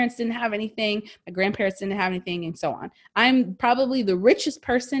my parents didn't have anything, my grandparents didn't have anything, and so on. I'm probably the richest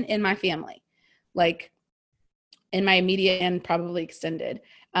person in my family, like in my immediate and probably extended.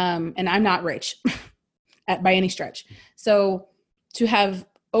 And I'm not rich by any stretch. So to have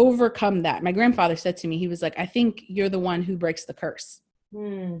overcome that, my grandfather said to me, he was like, I think you're the one who breaks the curse.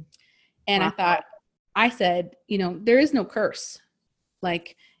 And wow. I said, there is no curse.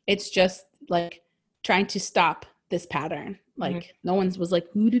 Like, it's just like trying to stop this pattern. Like no one was like,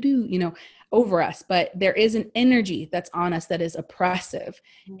 who to do, over us, but there is an energy that's on us that is oppressive.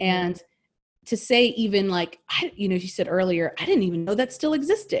 And to say even like, you said earlier, I didn't even know that still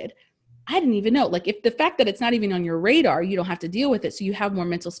existed. I didn't even know, like, if the fact that it's not even on your radar, you don't have to deal with it. So you have more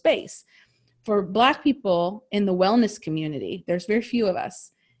mental space. For Black people in the wellness community, there's very few of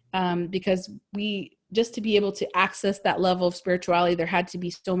us, because just to be able to access that level of spirituality, there had to be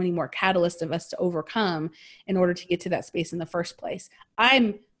so many more catalysts of us to overcome in order to get to that space in the first place.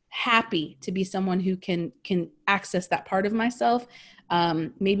 I'm happy to be someone who can access that part of myself.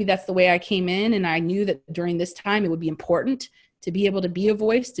 Maybe that's the way I came in, and I knew that during this time it would be important to be able to be a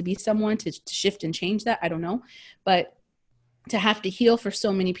voice, to be someone to shift and change that. I don't know, but to have to heal for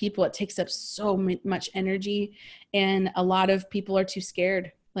so many people, it takes up so much energy, and a lot of people are too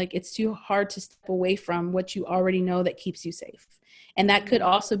scared. Like, it's too hard to step away from what you already know that keeps you safe. And that could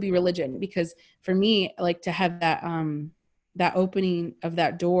also be religion, because for me, like, to have that that opening of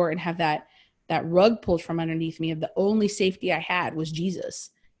that door and have that rug pulled from underneath me of the only safety I had was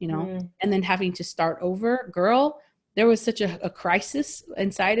Jesus, and then having to start over, girl, there was such a crisis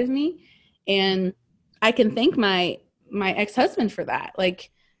inside of me. And I can thank my ex-husband for that.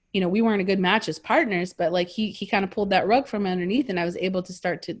 Like, we weren't a good match as partners, but like he kind of pulled that rug from underneath, and I was able to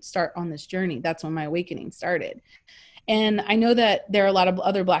start on this journey. That's when my awakening started. And I know that there are a lot of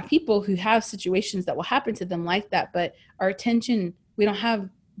other Black people who have situations that will happen to them like that, but our attention, we don't have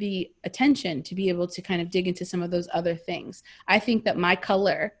the attention to be able to kind of dig into some of those other things. I think that my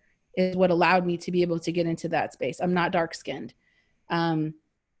color is what allowed me to be able to get into that space. I'm not dark skinned. I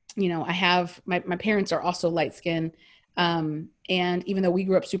have, my parents are also light skinned. And even though we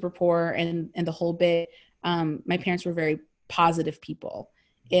grew up super poor and the whole bit, my parents were very positive people.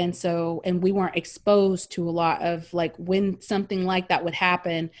 And we weren't exposed to a lot of, like, when something like that would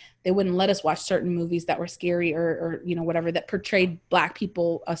happen, they wouldn't let us watch certain movies that were scary or whatever, that portrayed Black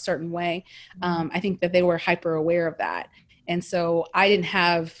people a certain way. I think that they were hyper aware of that. And so I didn't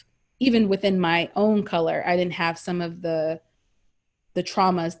have, even within my own color, I didn't have some of the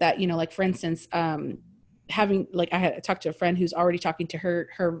traumas that, like, for instance, having, like, I talked to a friend who's already talking to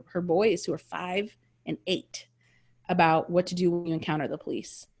her boys who are 5 and 8 about what to do when you encounter the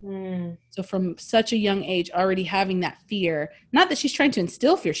police. So from such a young age, already having that fear, not that she's trying to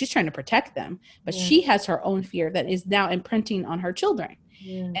instill fear, she's trying to protect them, but she has her own fear that is now imprinting on her children.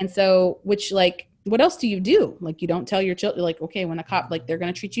 And so, which, like, what else do you do? Like, you don't tell your children, like, okay, when a cop, like, they're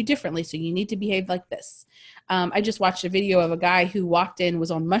going to treat you differently, so you need to behave like this. I just watched a video of a guy who walked in,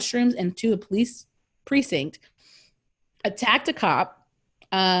 was on mushrooms, and to a police precinct, attacked a cop.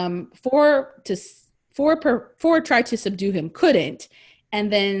 Four tried to subdue him, couldn't,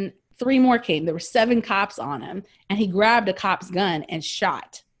 and then 3 more came. There were 7 cops on him, and he grabbed a cop's gun and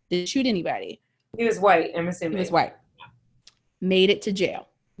shot. Didn't shoot anybody. He was white, I'm assuming. He was white. Made it to jail.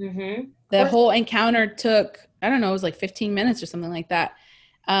 The whole encounter took, I don't know, it was like 15 minutes or something like that.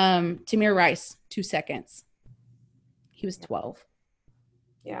 Tamir Rice, 2 seconds. He was 12.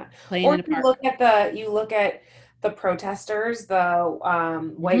 Yeah. Playing Or in a park. you look at the protesters,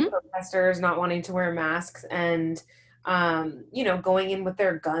 the white protesters not wanting to wear masks and going in with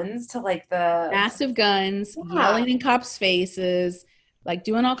their guns to, like, the massive guns, yelling in cops' faces, like,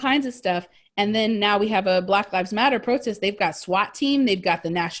 doing all kinds of stuff. And then now we have a Black Lives Matter protest. They've got SWAT team, they've got the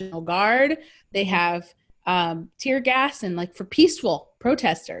National Guard, they have tear gas, and, like, for peaceful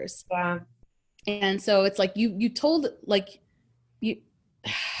protesters. Yeah. And so it's like you told, like, you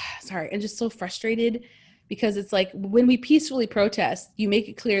sorry, I'm just so frustrated because it's like when we peacefully protest, you make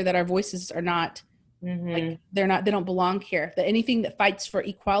it clear that our voices are not like, they don't belong here, that anything that fights for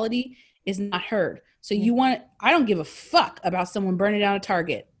equality is not heard. So I don't give a fuck about someone burning down a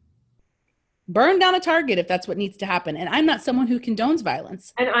Target. Burn down a Target if that's what needs to happen. And I'm not someone who condones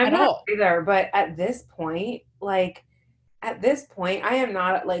violence. And I'm not either, but at this point, I am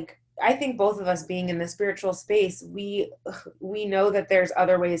not, like, I think both of us being in the spiritual space, we know that there's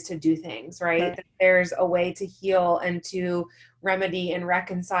other ways to do things, right? That there's a way to heal and to remedy and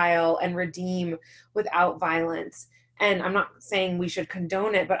reconcile and redeem without violence. And I'm not saying we should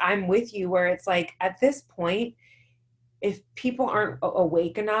condone it, but I'm with you where it's like, at this point, if people aren't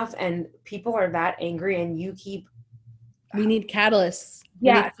awake enough and people are that angry and you keep... We need catalysts.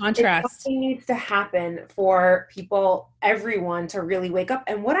 We need contrast. Something needs to happen for everyone to really wake up.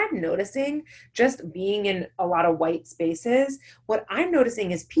 And what I'm noticing, just being in a lot of white spaces, what I'm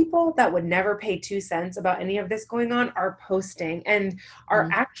noticing is people that would never pay 2 cents about any of this going on are posting and are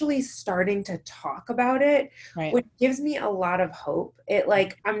actually starting to talk about it, which gives me a lot of hope.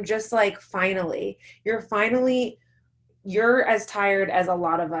 I'm just like, finally, you're as tired as a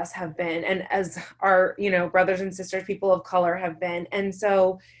lot of us have been, and as our, brothers and sisters, people of color, have been. And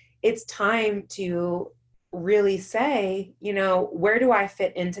so it's time to really say, where do I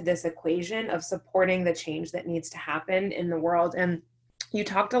fit into this equation of supporting the change that needs to happen in the world? And you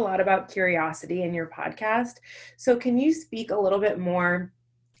talked a lot about curiosity in your podcast. So can you speak a little bit more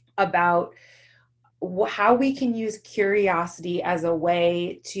about how we can use curiosity as a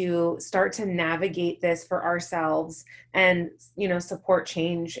way to start to navigate this for ourselves and, support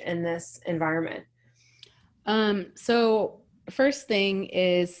change in this environment? So first thing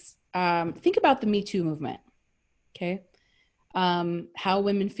is, think about the Me Too movement. Okay. How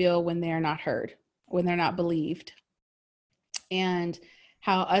women feel when they're not heard, when they're not believed, and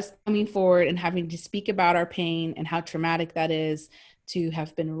how us coming forward and having to speak about our pain and how traumatic that is, to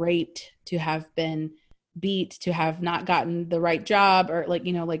have been raped, to have been beat, to have not gotten the right job, or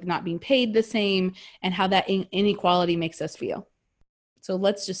not being paid the same, and how that inequality makes us feel. So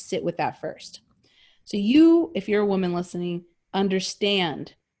let's just sit with that first. So if you're a woman listening,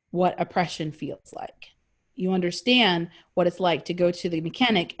 understand what oppression feels like. You understand what it's like to go to the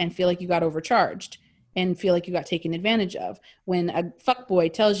mechanic and feel like you got overcharged and feel like you got taken advantage of, when a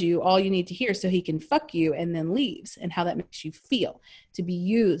fuckboy tells you all you need to hear so he can fuck you and then leaves, and how that makes you feel, to be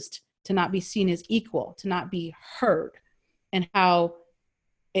used, to not be seen as equal, to not be heard, and how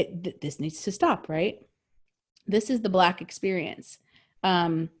this needs to stop, right? This is the Black experience,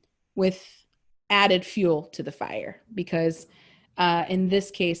 with added fuel to the fire, because in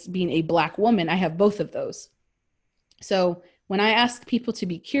this case, being a Black woman, I have both of those. So when I ask people to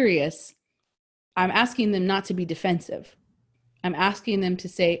be curious, I'm asking them not to be defensive. I'm asking them to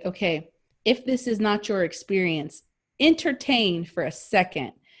say, okay, if this is not your experience, entertain for a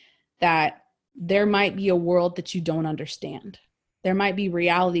second that there might be a world that you don't understand. There might be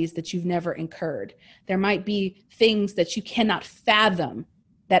realities that you've never incurred. There might be things that you cannot fathom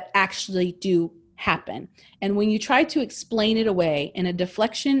that actually do happen. And when you try to explain it away in a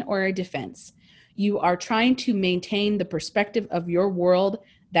deflection or a defense, you are trying to maintain the perspective of your world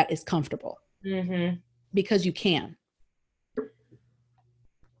that is comfortable. Because you can.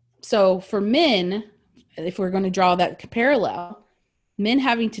 So for men, if we're going to draw that parallel, men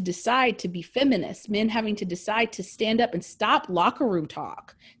having to decide to be feminists, men having to decide to stand up and stop locker room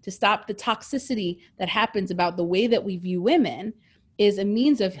talk, to stop the toxicity that happens about the way that we view women, is a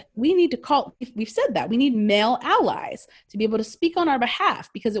means of, we need to call, we've said that we need male allies to be able to speak on our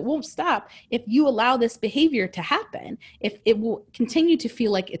behalf, because it won't stop if you allow this behavior to happen. If it will continue to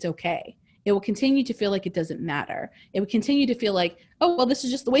feel like it's okay. It will continue to feel like it doesn't matter. It will continue to feel like, oh, well, this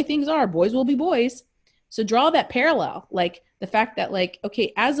is just the way things are. Boys will be boys. So draw that parallel, like the fact that, like,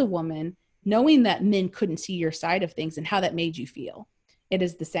 okay, as a woman, knowing that men couldn't see your side of things and how that made you feel, it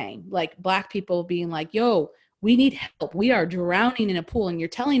is the same. Like Black people being like, yo, we need help. We are drowning in a pool and you're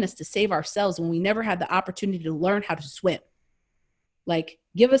telling us to save ourselves when we never had the opportunity to learn how to swim. Like,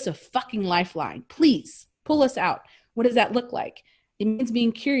 give us a fucking lifeline. Please pull us out. What does that look like? It means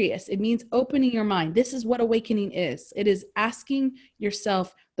being curious. It means opening your mind. This is what awakening is. It is asking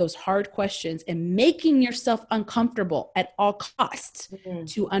yourself those hard questions and making yourself uncomfortable at all costs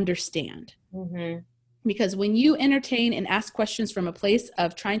to understand. Because when you entertain and ask questions from a place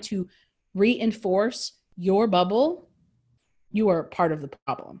of trying to reinforce your bubble, you are part of the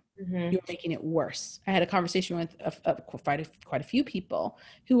problem. You're making it worse. I had a conversation with quite a few people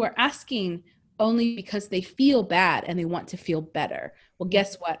who are asking only because they feel bad and they want to feel better. Well,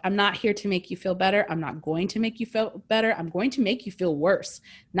 guess what? I'm not here to make you feel better. I'm not going to make you feel better. I'm going to make you feel worse.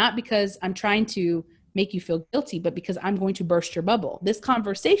 Not because I'm trying to make you feel guilty, but because I'm going to burst your bubble. This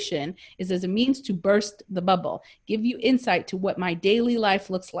conversation is as a means to burst the bubble, give you insight to what my daily life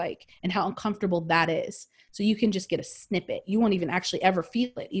looks like and how uncomfortable that is. So you can just get a snippet. You won't even actually ever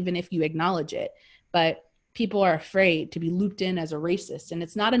feel it, even if you acknowledge it. But people are afraid to be looped in as a racist. And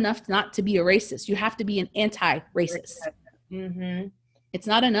it's not enough not to be a racist. You have to be an anti-racist. It's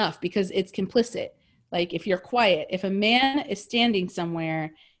not enough because it's complicit. Like if you're quiet, if a man is standing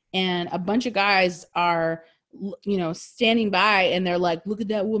somewhere and a bunch of guys are, you know, standing by and they're like, look at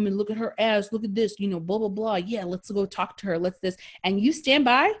that woman, look at her ass, look at this, you know, blah, blah, blah. Yeah, let's go talk to her. Let's this. And you stand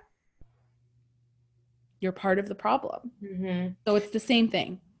by, you're part of the problem. So it's the same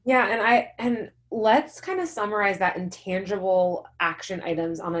thing. Yeah. And let's kind of summarize that in tangible action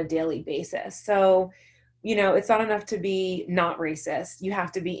items on a daily basis. So, you know, it's not enough to be not racist. You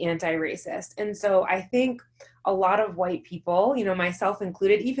have to be anti-racist. And so I think a lot of white people, you know, myself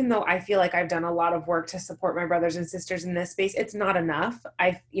included, even though I feel like I've done a lot of work to support my brothers and sisters in this space, it's not enough.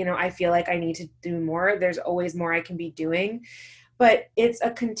 I feel like I need to do more. There's always more I can be doing, but it's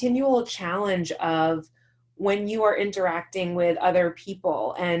a continual challenge of when you are interacting with other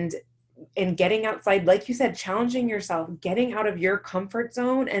people and getting outside, like you said, challenging yourself, getting out of your comfort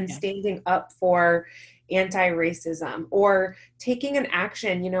zone and standing up for anti-racism or taking an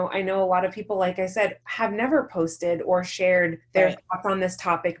action. You know, I know a lot of people, like I said, have never posted or shared their thoughts on this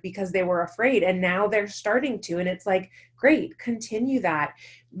topic because they were afraid, and now they're starting to, and it's like, great, continue that.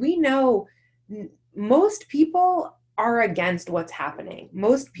 We know most people are against what's happening.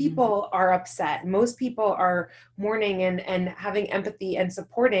 Most people are upset. Most people are mourning and having empathy and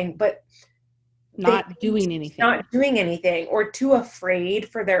supporting, but not doing anything, or too afraid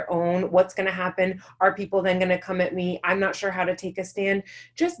for their own, what's going to happen? Are people then going to come at me? I'm not sure how to take a stand.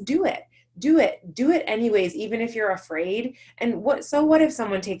 Just do it. Do it anyways, even if you're afraid. And what if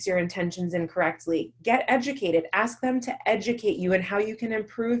someone takes your intentions incorrectly? Get educated. Ask them to educate you in how you can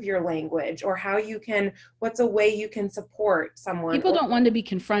improve your language, or what's a way you can support someone. People don't want to be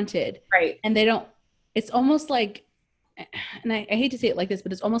confronted. Right. And it's almost like, and I hate to say it like this,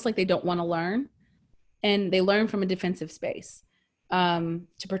 but it's almost like they don't want to learn, and they learn from a defensive space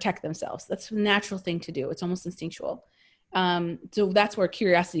to protect themselves. That's a natural thing to do. It's almost instinctual. So that's where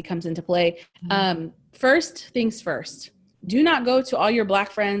curiosity comes into play. First things first, do not go to all your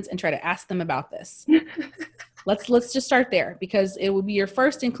Black friends and try to ask them about this. Let's just start there, because it will be your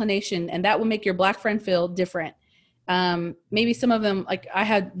first inclination, and that will make your Black friend feel different. Maybe some of them, like I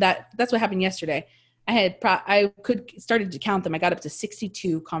had that's what happened yesterday. I started to count them. I got up to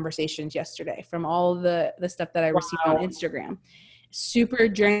 62 conversations yesterday from all the stuff that I received on Instagram. Super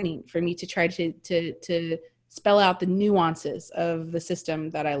draining for me to try to spell out the nuances of the system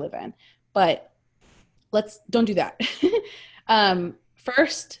that I live in. But don't do that.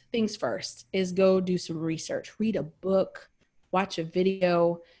 First things first is go do some research, read a book, watch a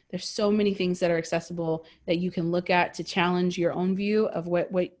video. There's so many things that are accessible that you can look at to challenge your own view of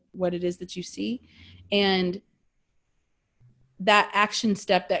what it is that you see. And that action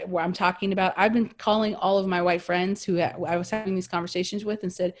step that I'm talking about, I've been calling all of my white friends who I was having these conversations with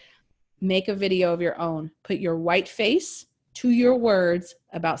and said, make a video of your own. Put your white face to your words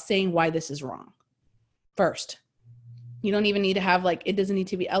about saying why this is wrong. First, you don't even need to have it doesn't need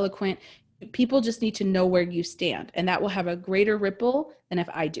to be eloquent. people just need to know where you stand, and that will have a greater ripple than if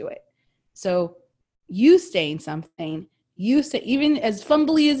I do it. So you saying something, you say, even as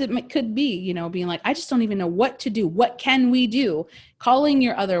fumbly as it could be, you know, being like, I just don't even know what to do. What can we do? Calling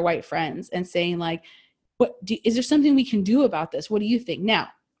your other white friends and saying like, is there something we can do about this? What do you think? Now,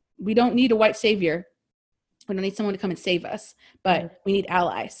 we don't need a white savior. We don't need someone to come and save us, but we need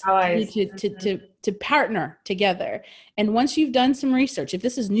allies. Allies. We need to partner together. And once you've done some research, if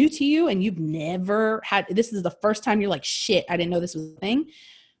this is new to you and you've never had, this is the first time you're like, shit, I didn't know this was a thing.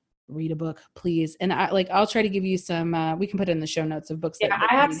 Read a book, please. And I'll try to give you some, we can put it in the show notes of books. Yeah,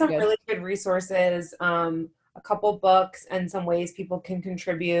 I have some really good resources, a couple books and some ways people can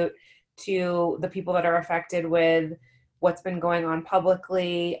contribute to the people that are affected with what's been going on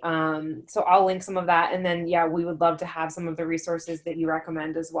publicly. So I'll link some of that. And then, yeah, we would love to have some of the resources that you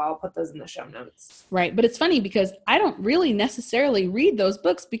recommend as well. I'll put those in the show notes. Right. But it's funny because I don't really necessarily read those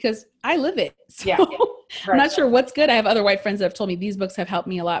books because I live it. So yeah. Right. I'm not sure what's good. I have other white friends that have told me these books have helped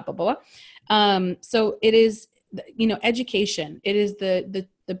me a lot, blah, blah, blah. So it is, you know, education. It is the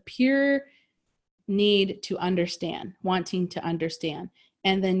pure need to understand, wanting to understand,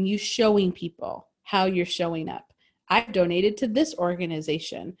 and then you showing people how you're showing up. I've donated to this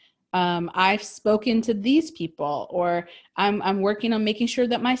organization. I've spoken to these people, or I'm working on making sure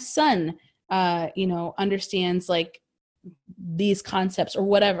that my son, you know, understands like these concepts or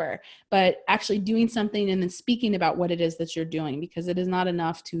whatever, but actually doing something and then speaking about what it is that you're doing, because it is not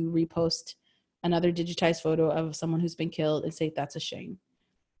enough to repost another digitized photo of someone who's been killed and say that's a shame.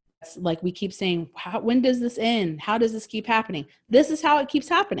 It's like we keep saying, when does this end? How does this keep happening? This is how it keeps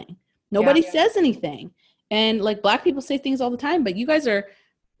happening. Nobody says anything. And like Black people say things all the time, but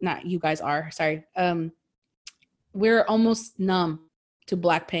we're almost numb to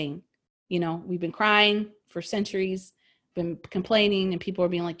Black pain. You know, we've been crying for centuries, been complaining, and people are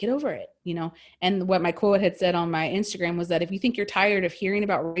being like, get over it, you know? And what my quote had said on my Instagram was that if you think you're tired of hearing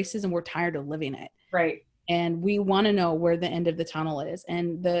about racism, we're tired of living it. Right. And we want to know where the end of the tunnel is.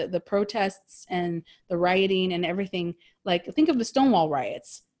 And the protests and the rioting and everything, like think of the Stonewall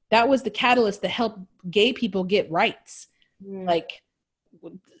riots. That was the catalyst that helped gay people get rights. Like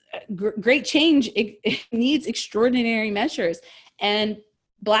great change, it needs extraordinary measures. And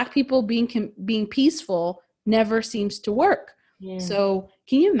Black people being peaceful never seems to work. So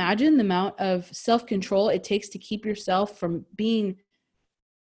can you imagine the amount of self-control it takes to keep yourself from being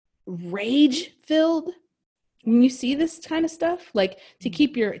rage-filled when you see this kind of stuff? Like to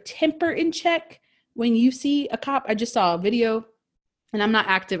keep your temper in check when you see a cop. I just saw a video, and I'm not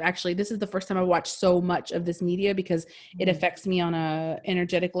active, actually. This is the first time I watched so much of this media because it affects me on a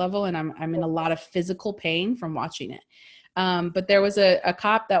energetic level, and I'm in a lot of physical pain from watching it. But there was a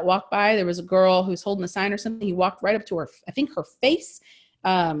cop that walked by. There was a girl who's holding a sign or something. He walked right up to her, I think her face,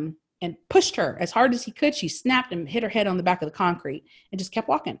 and pushed her as hard as he could. She snapped and hit her head on the back of the concrete and just kept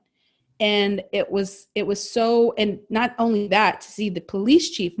walking. And it was so, and not only that, to see the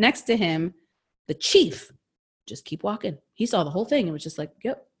police chief next to him, the chief, just keep walking. He saw the whole thing and was just like,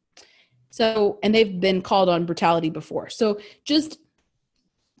 yep. So, and they've been called on brutality before. So just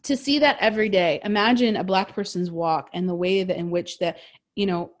to see that every day, imagine a Black person's walk and the way that in which that, you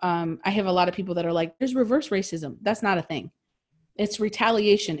know, I have a lot of people that are like, there's reverse racism. That's not a thing. It's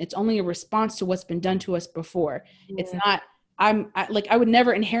retaliation. It's only a response to what's been done to us before. It's not, I would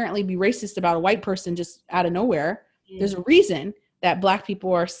never inherently be racist about a white person just out of nowhere. There's a reason that Black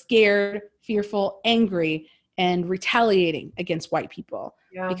people are scared, fearful, angry, and retaliating against white people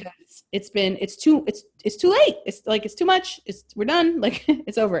because it's too late. It's like, it's too much. We're done. Like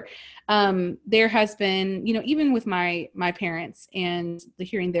it's over. There has been, you know, even with my parents and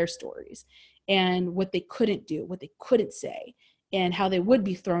hearing their stories and what they couldn't do, what they couldn't say, and how they would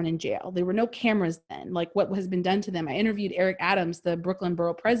be thrown in jail. There were no cameras then, like what has been done to them. I interviewed Eric Adams, the Brooklyn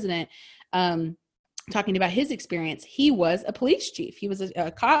borough president, talking about his experience. He was a police chief. He was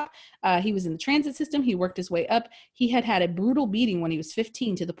a cop. He was in the transit system. He worked his way up. He had a brutal beating when he was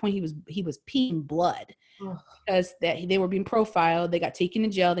 15 to the point he was peeing blood because they were being profiled. They got taken to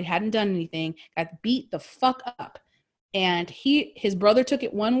jail. They hadn't done anything, got beat the fuck up. And his brother took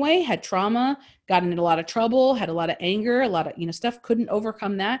it one way, had trauma, got into a lot of trouble, had a lot of anger, a lot of, you know, stuff, couldn't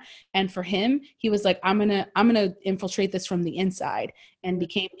overcome that. And for him, he was like, I'm going to infiltrate this from the inside. And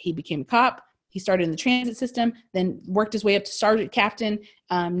he became a cop. He started in the transit system, then worked his way up to sergeant captain.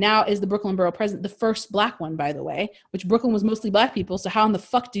 Now is the Brooklyn borough president, the first Black one, by the way, which Brooklyn was mostly Black people. So how in the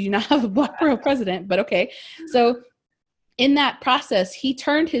fuck do you not have a Black borough president? But okay. So in that process, he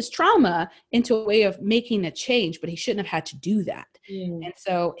turned his trauma into a way of making a change, but he shouldn't have had to do that. And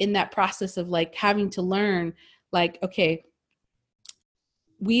so in that process of like having to learn, like, okay,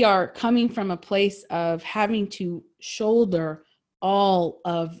 we are coming from a place of having to shoulder all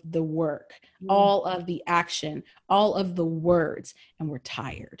of the work, all of the action, all of the words, and we're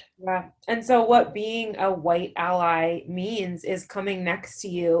tired. Yeah. And so what being a white ally means is coming next to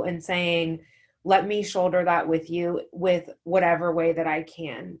you and saying, let me shoulder that with you with whatever way that I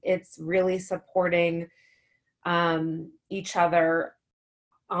can. It's really supporting each other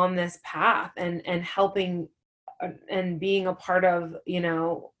on this path and helping and being a part of,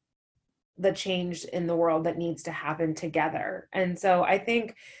 the change in the world that needs to happen together. And so I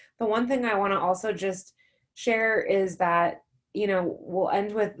think the one thing I want to also just share is that, we'll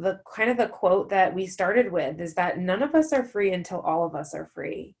end with the kind of the quote that we started with, is that none of us are free until all of us are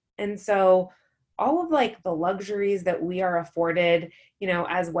free. And so all of like the luxuries that we are afforded,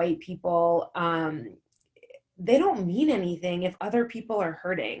 as white people, they don't mean anything if other people are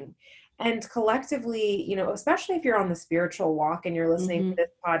hurting. And collectively, especially if you're on the spiritual walk and you're listening to this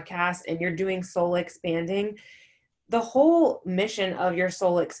podcast and you're doing soul expanding, the whole mission of your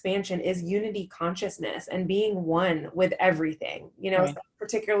soul expansion is unity consciousness and being one with everything. Right. So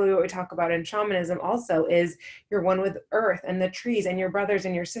particularly what we talk about in shamanism also is you're one with earth and the trees and your brothers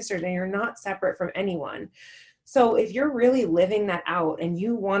and your sisters, and you're not separate from anyone. So if you're really living that out and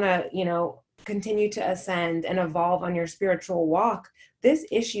you want to, continue to ascend and evolve on your spiritual walk, this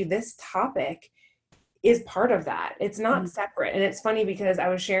issue, this topic is part of that. It's not separate. And it's funny because I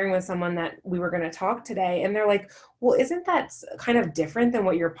was sharing with someone that we were going to talk today, and they're like, well, isn't that kind of different than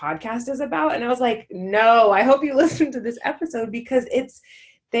what your podcast is about? And I was like, no, I hope you listen to this episode, because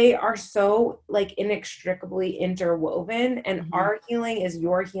they are so like inextricably interwoven, and our healing is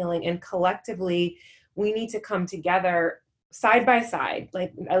your healing. And collectively, we need to come together side by side.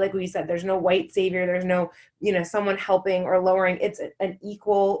 Like what you said, there's no white savior. There's no, someone helping or lowering. It's an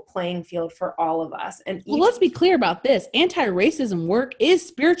equal playing field for all of us. And well, let's be clear about this. Anti-racism work is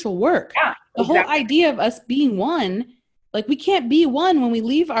spiritual work. Yeah, the whole idea of us being one, like we can't be one when we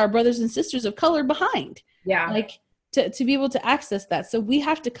leave our brothers and sisters of color behind. Yeah. Like to be able to access that. So we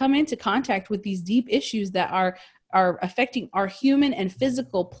have to come into contact with these deep issues that are affecting our human and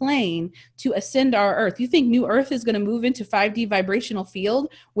physical plane to ascend our earth. You think New Earth is going to move into 5D vibrational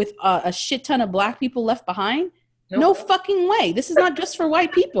field with a shit ton of black people left behind? Nope. No fucking way. This is not just for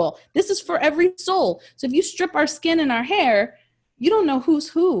white people. This is for every soul. So if you strip our skin and our hair, you don't know who's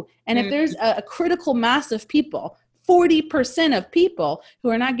who. And if there's a critical mass of people, 40% of people who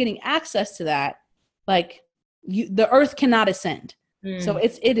are not getting access to that, like the earth cannot ascend. So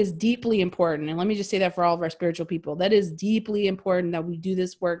it is deeply important. And let me just say that for all of our spiritual people, that is deeply important that we do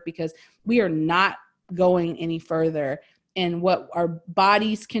this work, because we are not going any further in what our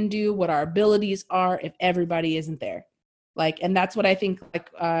bodies can do, what our abilities are, if everybody isn't there. Like, and that's what I think,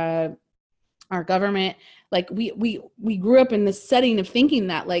 like, our government, like we grew up in this setting of thinking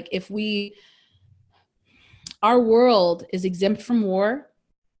that like, if our world is exempt from war.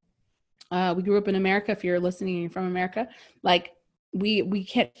 We grew up in America. If you're listening and you're from America, like, we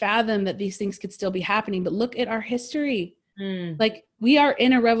can't fathom that these things could still be happening. But look at our history. Like, we are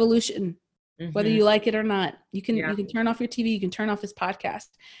in a revolution, whether you like it or not. You can turn off your TV, you can turn off this podcast.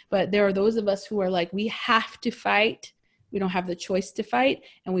 But there are those of us who are like, we have to fight. We don't have the choice to fight,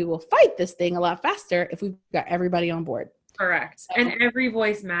 and we will fight this thing a lot faster if we've got everybody on board. Correct. So, and every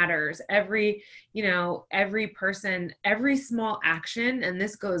voice matters. Every person, every small action, and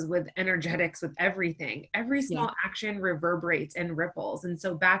this goes with energetics, with everything, every small action reverberates and ripples. And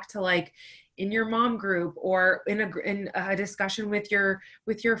so back to like in your mom group or in a discussion with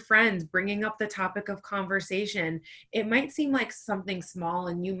your friends, bringing up the topic of conversation, it might seem like something small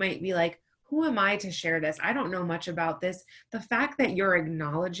and you might be like, who am I to share this? I don't know much about this. The fact that you're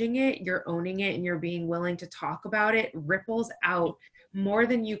acknowledging it, you're owning it, and you're being willing to talk about it ripples out more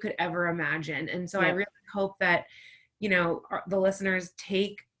than you could ever imagine. And so I really hope that, the listeners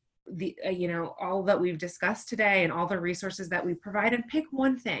take the, all that we've discussed today and all the resources that we provide and pick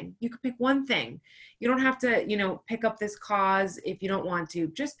one thing. You could pick one thing. You don't have to, pick up this cause if you don't want to.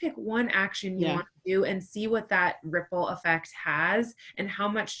 Just pick one action you want to do and see what that ripple effect has and how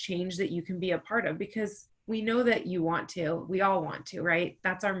much change that you can be a part of, because we know that you want to. We all want to, right?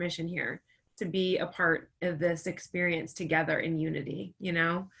 That's our mission here, to be a part of this experience together in unity,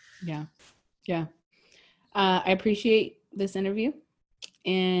 Yeah. Yeah. I appreciate this interview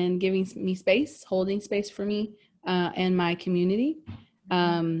and giving me space, holding space for me and my community.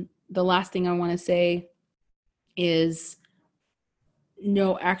 The last thing I want to say is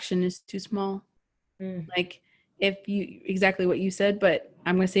no action is too small. Like, if you, exactly what you said, but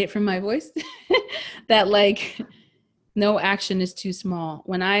I'm going to say it from my voice, that like, no action is too small.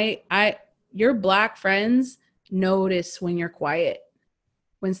 When your Black friends notice when you're quiet.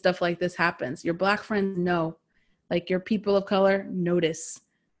 when stuff like this happens. Your Black friends know, like your people of color notice.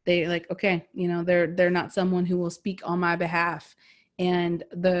 They like, okay, you know, they're not someone who will speak on my behalf. And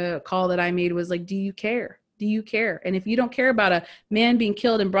the call that I made was like, do you care? Do you care? And if you don't care about a man being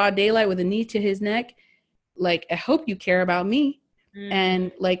killed in broad daylight with a knee to his neck, like, I hope you care about me.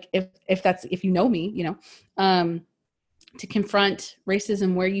 And like, if you know me, you know, to confront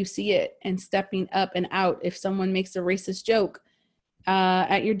racism where you see it and stepping up and out. If someone makes a racist joke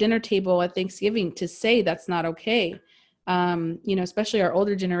at your dinner table at Thanksgiving, to say that's not okay. You know, especially our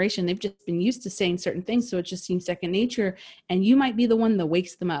older generation, they've just been used to saying certain things, so it just seems second nature, and you might be the one that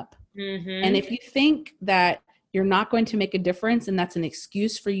wakes them up. And if you think that you're not going to make a difference and that's an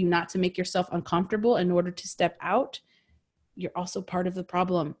excuse for you not to make yourself uncomfortable in order to step out, you're also part of the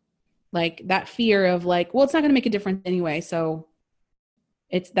problem. Like that fear of like, well, it's not going to make a difference anyway, so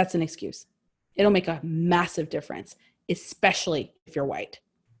that's an excuse. It'll make a massive difference, especially if you're white.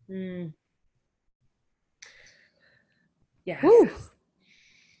 Yes. Woo.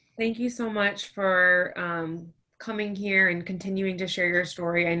 Thank you so much for coming here and continuing to share your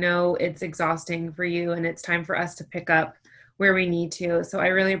story. I know it's exhausting for you, and it's time for us to pick up where we need to. So I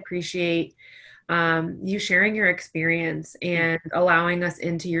really appreciate you sharing your experience and allowing us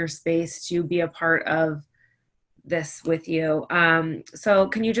into your space to be a part of this with you. So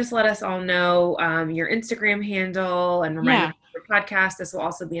can you just let us all know your Instagram handle and remind us of your podcast? This will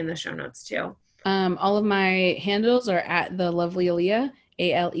also be in the show notes too. All of my handles are at the Lovely Alea,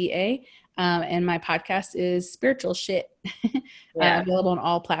 ALEA. And my podcast is Spiritual Shit, available on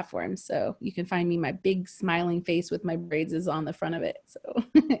all platforms. So you can find me. My big smiling face with my braids is on the front of it. So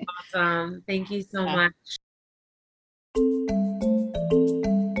awesome. Thank you so much.